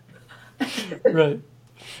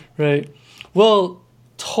Right. Well,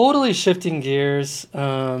 totally shifting gears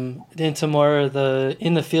into more of the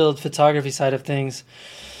in-the-field photography side of things.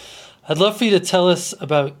 I'd love for you to tell us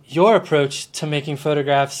about your approach to making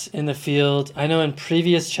photographs in the field. I know in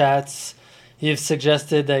previous chats you've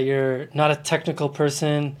suggested that you're not a technical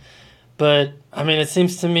person, but I mean, it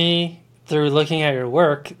seems to me through looking at your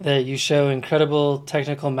work that you show incredible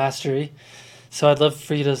technical mastery. So I'd love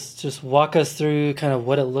for you to just walk us through kind of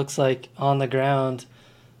what it looks like on the ground.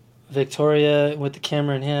 Viktoria with the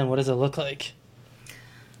camera in hand, what does it look like?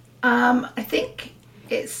 I think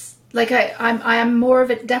it's like I'm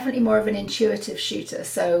definitely more of an intuitive shooter.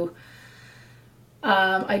 So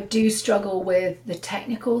I do struggle with the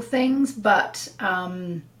technical things, but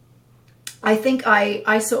I think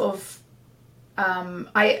I sort of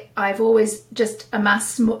I've always just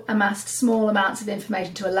amassed small amounts of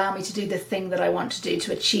information to allow me to do the thing that I want to do,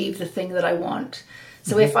 to achieve the thing that I want.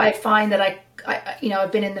 So if I find that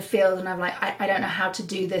I've been in the field and I'm like, I don't know how to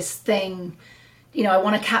do this thing, I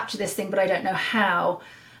want to capture this thing, but I don't know how,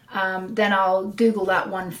 then I'll Google that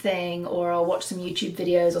one thing, or I'll watch some YouTube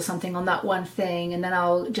videos or something on that one thing, and then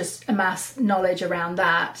I'll just amass knowledge around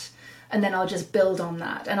that, and then I'll just build on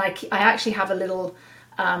that. And I actually have a little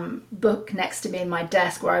book next to me in my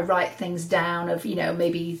desk where I write things down of,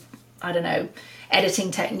 maybe, I don't know,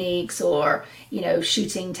 editing techniques, or,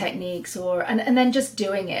 shooting techniques, or, and then just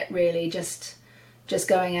doing it, really, just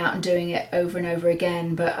going out and doing it over and over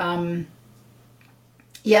again. But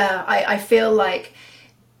I feel like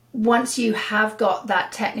once you have got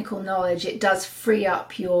that technical knowledge, it does free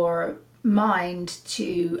up your mind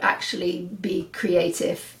to actually be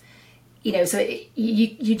creative. So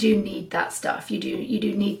you do need that stuff. You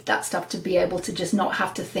do need that stuff to be able to just not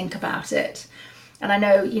have to think about it. And I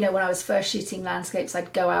know, when I was first shooting landscapes,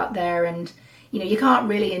 I'd go out there and, you can't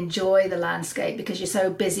really enjoy the landscape because you're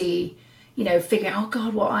so busy, figuring, oh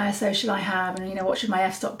God, what ISO should I have? And, what should my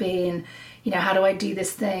f-stop be? And, how do I do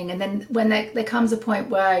this thing? And then when there comes a point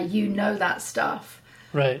where that stuff,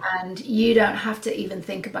 right, and you don't have to even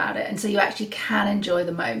think about it. And so you actually can enjoy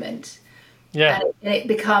the moment. Yeah. And it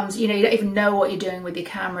becomes, you don't even know what you're doing with your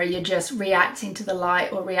camera. You're just reacting to the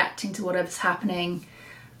light or reacting to whatever's happening.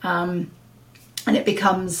 And it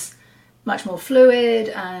becomes much more fluid,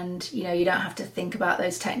 and, you don't have to think about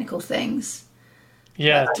those technical things.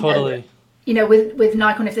 Yeah, totally. With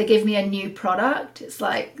Nikon, if they give me a new product, it's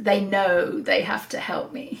like they know they have to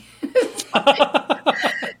help me.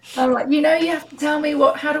 I'm like, you have to tell me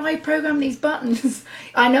how do I program these buttons?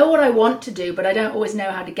 I know what I want to do, but I don't always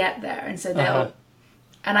know how to get there. And so they'll,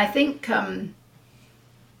 and I think,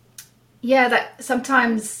 that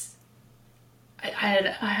sometimes,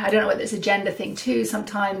 I don't know whether it's a gender thing too.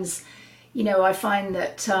 Sometimes, I find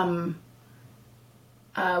that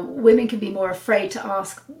women can be more afraid to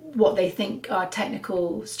ask what they think are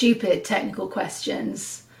stupid technical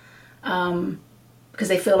questions. Because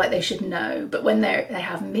they feel like they should know, but when they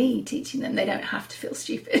have me teaching them, they don't have to feel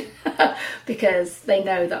stupid because they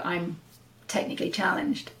know that I'm technically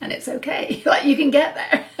challenged, and it's okay. Like, you can get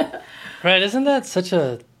there. Right? Isn't that such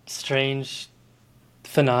a strange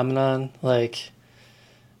phenomenon? Like,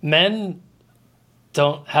 men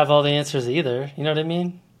don't have all the answers either. You know what I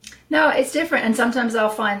mean? No, it's different, and sometimes I'll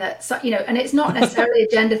find that and it's not necessarily a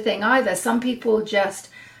gender thing either. Some people just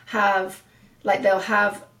have, like, they'll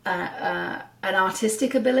have an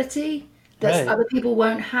artistic ability that other people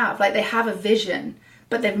won't have. Like, they have a vision,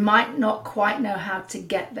 but they might not quite know how to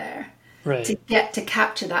get there, to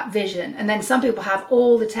capture that vision. And then some people have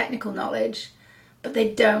all the technical knowledge, but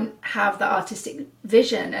they don't have the artistic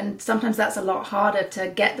vision. And sometimes that's a lot harder to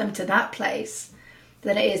get them to that place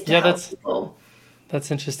than it is to help people. That's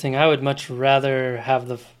interesting. I would much rather have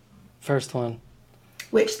the first one.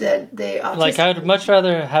 Which the artistic... Like, I would much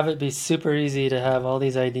rather have it be super easy to have all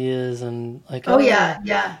these ideas and like...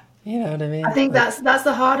 yeah. You know what I mean? I think that's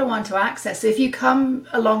the harder one to access. So if you come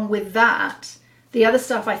along with that, the other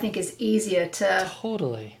stuff I think is easier to...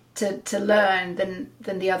 Totally. To learn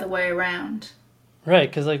than the other way around. Right,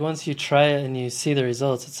 because like once you try it and you see the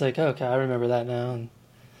results, it's like, okay, I remember that now. And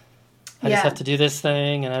I just have to do this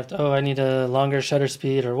thing, and I need a longer shutter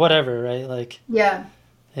speed or whatever, right? Like... Yeah.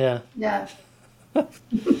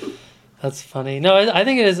 That's funny. No, I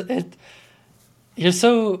think it is. You're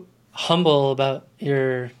so humble about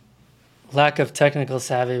your lack of technical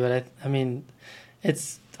savvy, but I mean,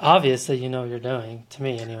 it's obvious that you know what you're doing, to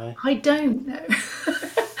me anyway. I don't know.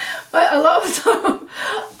 But a lot of the time,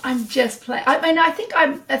 I'm just playing. I mean, I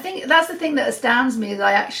think that's the thing that astounds me, is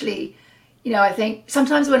I actually, I think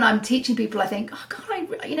sometimes when I'm teaching people, I think, oh God,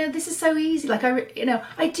 this is so easy. Like,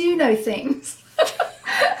 I do know things.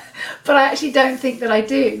 But I actually don't think that I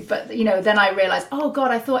do. But, then I realize, oh God,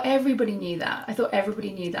 I thought everybody knew that. I thought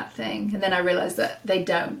everybody knew that thing. And then I realize that they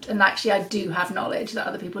don't. And actually I do have knowledge that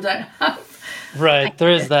other people don't have. Right. There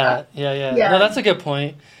is that. Yeah. No, that's a good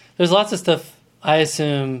point. There's lots of stuff I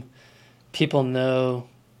assume people know.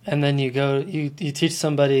 And then you teach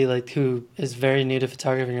somebody like who is very new to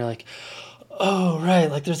photography, and you're like, oh, right.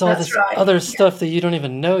 Like there's all this other stuff that you don't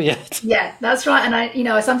even know yet. Yeah, that's right. And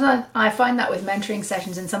I, sometimes I find that with mentoring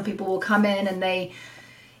sessions, and some people will come in and they,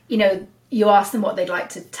 you ask them what they'd like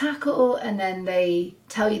to tackle, and then they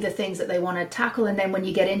tell you the things that they want to tackle. And then when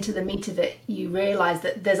you get into the meat of it, you realize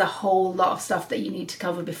that there's a whole lot of stuff that you need to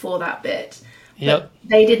cover before that bit. Yep. But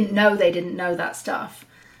they didn't know that stuff.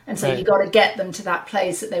 And so you got to get them to that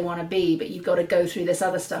place that they want to be, but you've got to go through this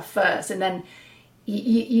other stuff first. And then,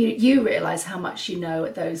 you realize how much you know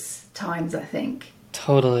at those times, I think.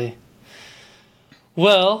 Totally.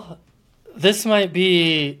 Well, this might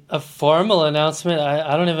be a formal announcement.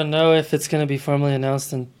 I don't even know if it's going to be formally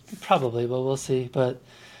announced, and probably, but we'll see. But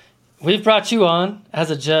we've brought you on as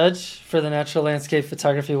a judge for the Natural Landscape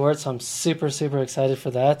Photography Award, so I'm super, super excited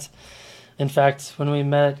for that. In fact, when we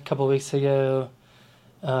met a couple weeks ago,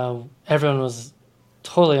 everyone was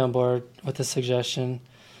totally on board with the suggestion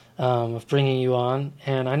of bringing you on.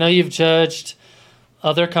 And I know you've judged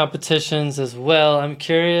other competitions as well. I'm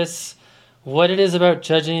curious what it is about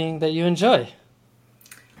judging that you enjoy.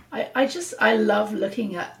 I love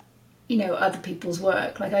looking at, other people's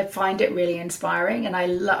work. Like, I find it really inspiring, and I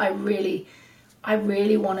really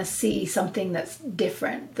want to see something that's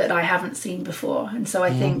different that I haven't seen before. And so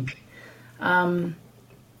I think,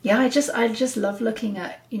 I just love looking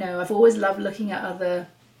at, I've always loved looking at other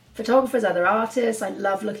photographers, other artists. I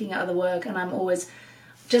love looking at other work, and I'm always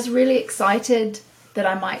just really excited that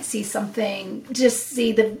I might see something, just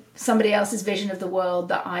see somebody else's vision of the world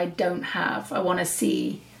that I don't have. I want to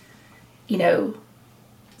see,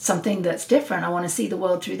 something that's different. I want to see the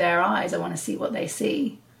world through their eyes. I want to see what they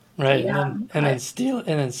see. Right, then steal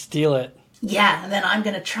it. Yeah, and then I'm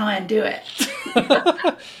going to try and do it.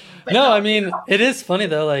 No, I mean, it is funny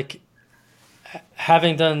though, like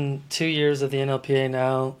having done 2 years of the NLPA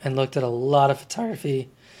now and looked at a lot of photography,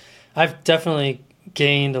 I've definitely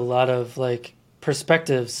gained a lot of like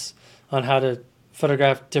perspectives on how to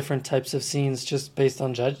photograph different types of scenes just based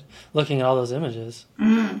on looking at all those images.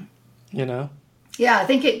 Yeah, I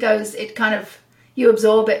think you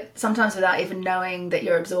absorb it sometimes without even knowing that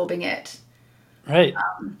you're absorbing it. Right.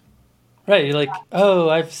 Right. You're like, oh,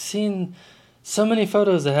 I've seen so many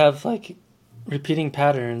photos that have like repeating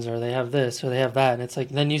patterns, or they have this or they have that. And it's like,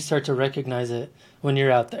 then you start to recognize it when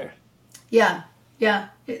you're out there. Yeah. Yeah.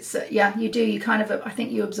 It's, you do. You kind of, I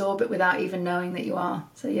think you absorb it without even knowing that you are.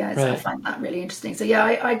 So yeah, I find that really interesting. So yeah,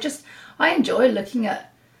 I enjoy looking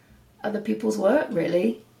at other people's work,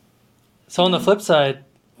 really. So on the flip side,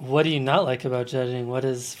 what do you not like about judging? What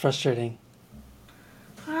is frustrating?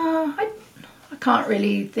 I can't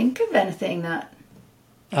really think of anything that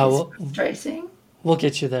is frustrating. We'll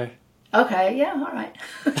get you there. Okay, yeah, all right.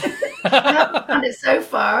 I haven't found it so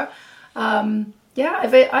far.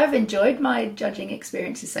 I've enjoyed my judging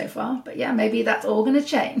experiences so far, but yeah, maybe that's all going to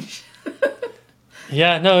change.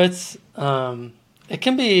 Yeah, no, it's it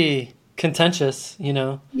can be contentious,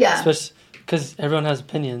 Yeah. Especially because everyone has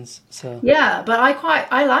opinions. So yeah, but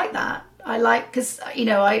I like that. I like, because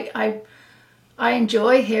I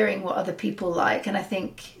enjoy hearing what other people like, and I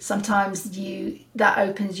think sometimes that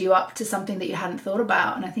opens you up to something that you hadn't thought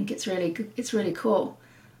about, and I think it's really cool.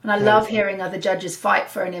 And I love hearing other judges fight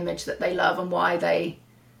for an image that they love and why they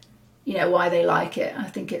like it. I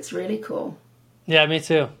think it's really cool. Yeah, me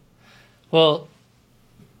too. Well,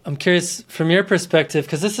 I'm curious from your perspective,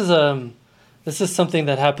 because this is something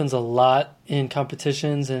that happens a lot in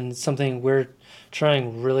competitions and something we're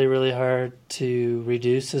trying really, really hard to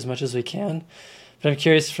reduce as much as we can. But I'm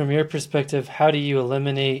curious from your perspective, how do you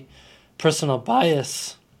eliminate personal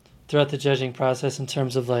bias throughout the judging process in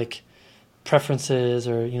terms of like preferences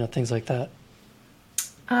or, things like that?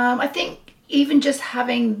 I think even just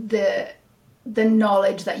having the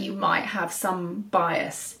knowledge that you might have some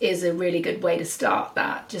bias is a really good way to start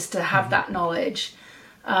that, just to have that knowledge.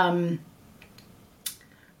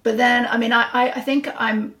 But then, I mean, I think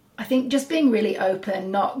just being really open,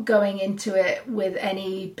 not going into it with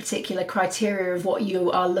any particular criteria of what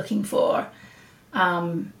you are looking for,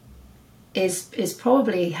 is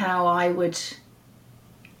probably how I would,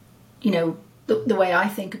 the way I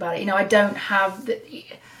think about it. I don't have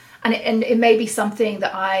and it may be something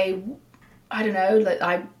that I don't know, that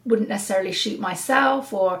I wouldn't necessarily shoot myself,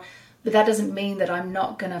 but that doesn't mean that I'm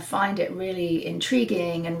not going to find it really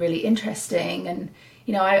intriguing and really interesting. And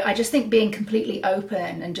I just think being completely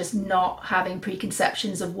open and just not having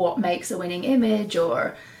preconceptions of what makes a winning image,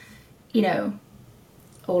 or,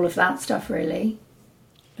 all of that stuff, really.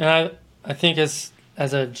 And I think as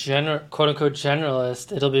a quote unquote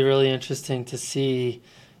generalist, it'll be really interesting to see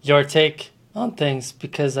your take on things,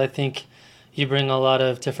 because I think you bring a lot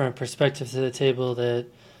of different perspectives to the table that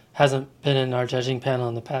hasn't been in our judging panel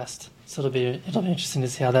in the past. So it'll be interesting to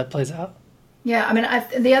see how that plays out. Yeah, I mean,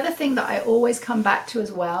 the other thing that I always come back to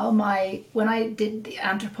as well, when I did the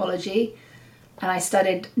anthropology and I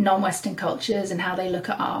studied non-Western cultures and how they look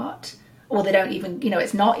at art, or they don't even,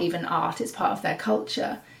 it's not even art, it's part of their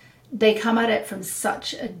culture. They come at it from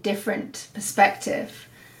such a different perspective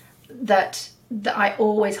that I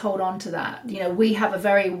always hold on to that. We have a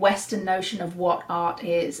very Western notion of what art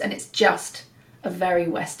is, and it's just a very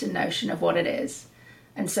Western notion of what it is.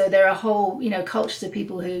 And so there are whole, cultures of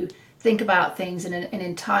people who think about things in an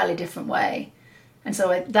entirely different way. And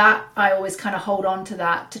so I always kind of hold on to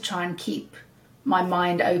that to try and keep my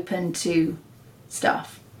mind open to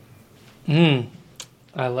stuff. I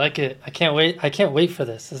like it. I can't wait for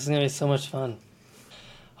this. This is going to be so much fun.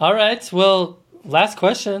 All right. Well, last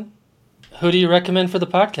question. Who do you recommend for the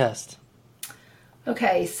podcast?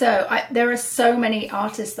 Okay, so there are so many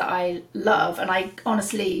artists that I love, and I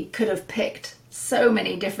honestly could have picked so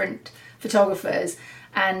many different photographers.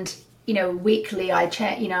 And weekly I'm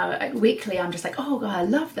just like, oh God, I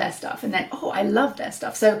love their stuff, and then I love their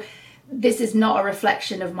stuff. So this is not a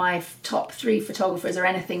reflection of my top 3 photographers or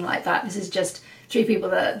anything like that. This is just 3 people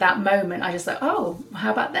that at that moment I just like, oh,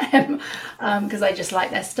 how about them? Because I just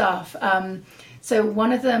like their stuff. So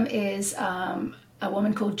one of them is a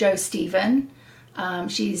woman called Jo Stephen.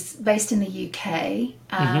 She's based in the UK,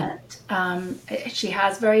 and she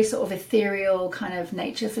has very sort of ethereal kind of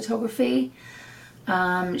nature photography.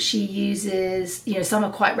 She uses, some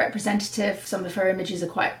are quite representative, some of her images are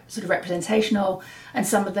quite sort of representational, and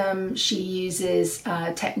some of them she uses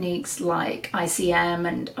techniques like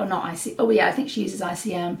ICM I think she uses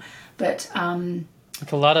ICM, but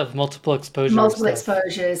with a lot of multiple exposures. Multiple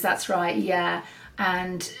exposures, that's right, yeah.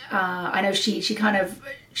 And I know she kind of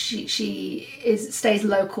stays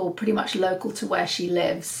local, pretty much local to where she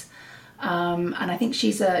lives. And I think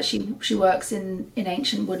she works in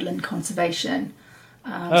ancient woodland conservation.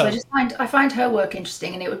 So I find her work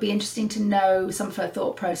interesting, and it would be interesting to know some of her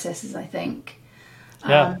thought processes, I think.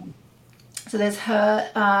 Yeah. So there's her,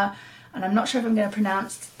 and I'm not sure if I'm going to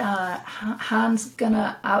pronounce Hans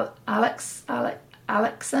Gunnar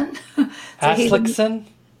Alexson. Aslickson?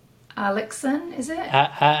 Alexson, is it?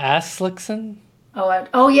 Aslickson?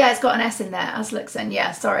 Oh yeah, it's got an S in there. Aslickson,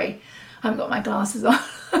 yeah, sorry. I haven't got my glasses on.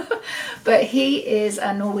 But he is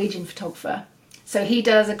a Norwegian photographer. So he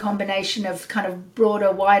does a combination of kind of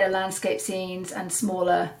broader, wider landscape scenes and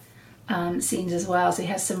smaller scenes as well. So he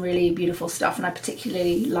has some really beautiful stuff, and I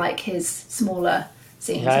particularly like his smaller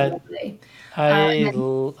scenes. Yeah,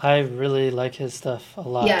 I really like his stuff a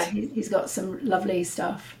lot. Yeah, he's got some lovely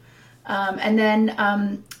stuff. And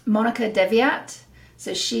then Monica Deviat.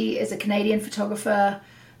 So she is a Canadian photographer.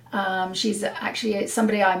 She's actually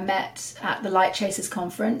somebody I met at the Light Chasers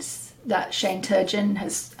conference that Shane Turgeon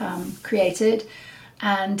has created.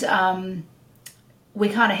 And we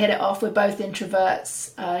kind of hit it off. We're both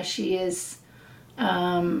introverts.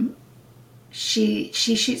 She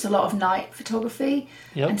shoots a lot of night photography.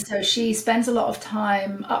 Yep. And so she spends a lot of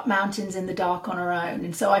time up mountains in the dark on her own.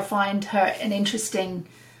 And so I find her an interesting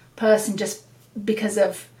person just because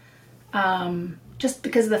of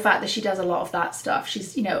the fact that she does a lot of that stuff.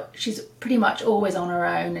 She's pretty much always on her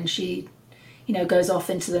own, and she goes off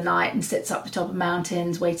into the night and sits up the top of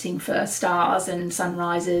mountains waiting for stars and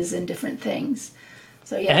sunrises and different things.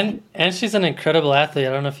 So yeah. And she's an incredible athlete.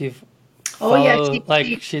 I don't know if you've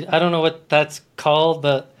I don't know what that's called,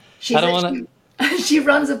 but I don't want to. She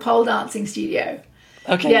runs a pole dancing studio.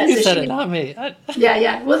 Okay, yeah, you said it, not me.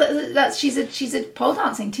 Yeah. Well, she's a pole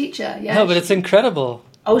dancing teacher. Yeah. No, but it's incredible.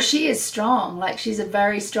 Oh, she is strong. Like, she's a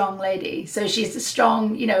very strong lady. So she's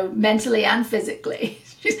strong, mentally and physically.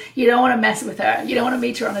 You don't want to mess with her. You don't want to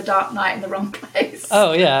meet her on a dark night in the wrong place.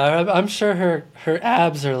 Oh, yeah. I'm sure her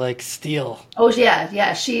abs are like steel. Oh,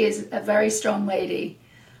 yeah. She is a very strong lady.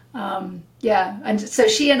 Yeah. And so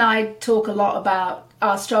she and I talk a lot about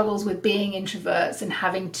our struggles with being introverts and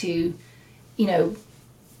having to,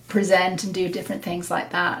 present and do different things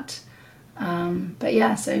like that. But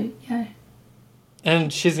yeah, so yeah.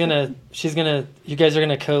 And you guys are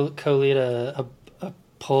gonna co-lead a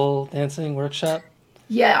pole dancing workshop?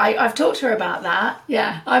 Yeah, I've talked to her about that.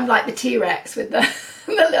 Yeah, I'm like the T-Rex with the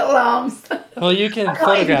little arms. Well, you can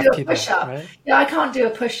photograph people, right? Yeah, I can't do a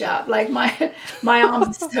push-up. Like my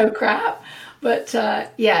arms are so crap. But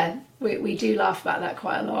yeah, we do laugh about that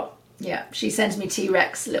quite a lot. Yeah, she sends me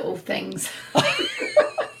T-Rex little things.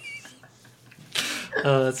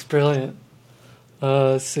 Oh, that's brilliant.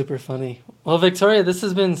 Oh, super funny. Well, Victoria, this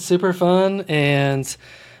has been super fun, and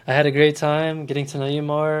I had a great time getting to know you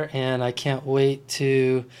more, and I can't wait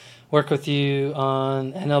to work with you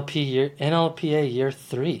on NLPA Year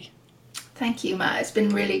 3. Thank you, Matt. It's been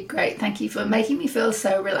really great. Thank you for making me feel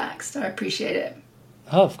so relaxed. I appreciate it.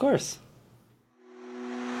 Oh, of course.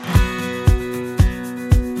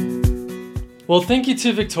 Well, thank you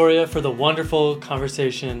to Victoria for the wonderful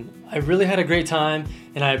conversation. I really had a great time,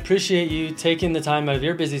 and I appreciate you taking the time out of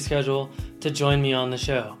your busy schedule to join me on the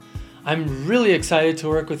show. I'm really excited to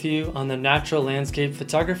work with you on the Natural Landscape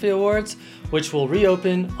Photography Awards, which will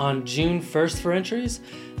reopen on June 1st for entries.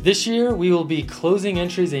 This year, we will be closing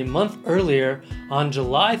entries a month earlier on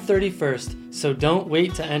July 31st, so don't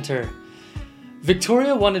wait to enter.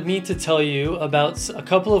 Victoria wanted me to tell you about a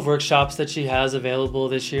couple of workshops that she has available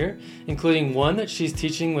this year, including one that she's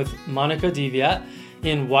teaching with Monica Deviat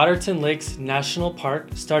in Waterton Lakes National Park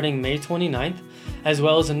starting May 29th, as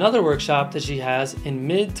well as another workshop that she has in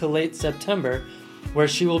mid to late September, where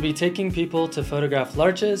she will be taking people to photograph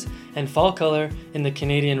larches and fall color in the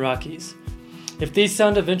Canadian Rockies. If these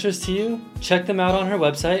sound of interest to you, check them out on her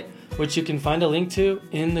website, which you can find a link to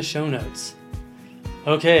in the show notes.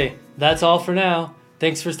 Okay, that's all for now.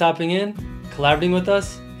 Thanks for stopping in, collaborating with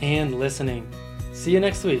us, and listening. See you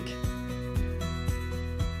next week.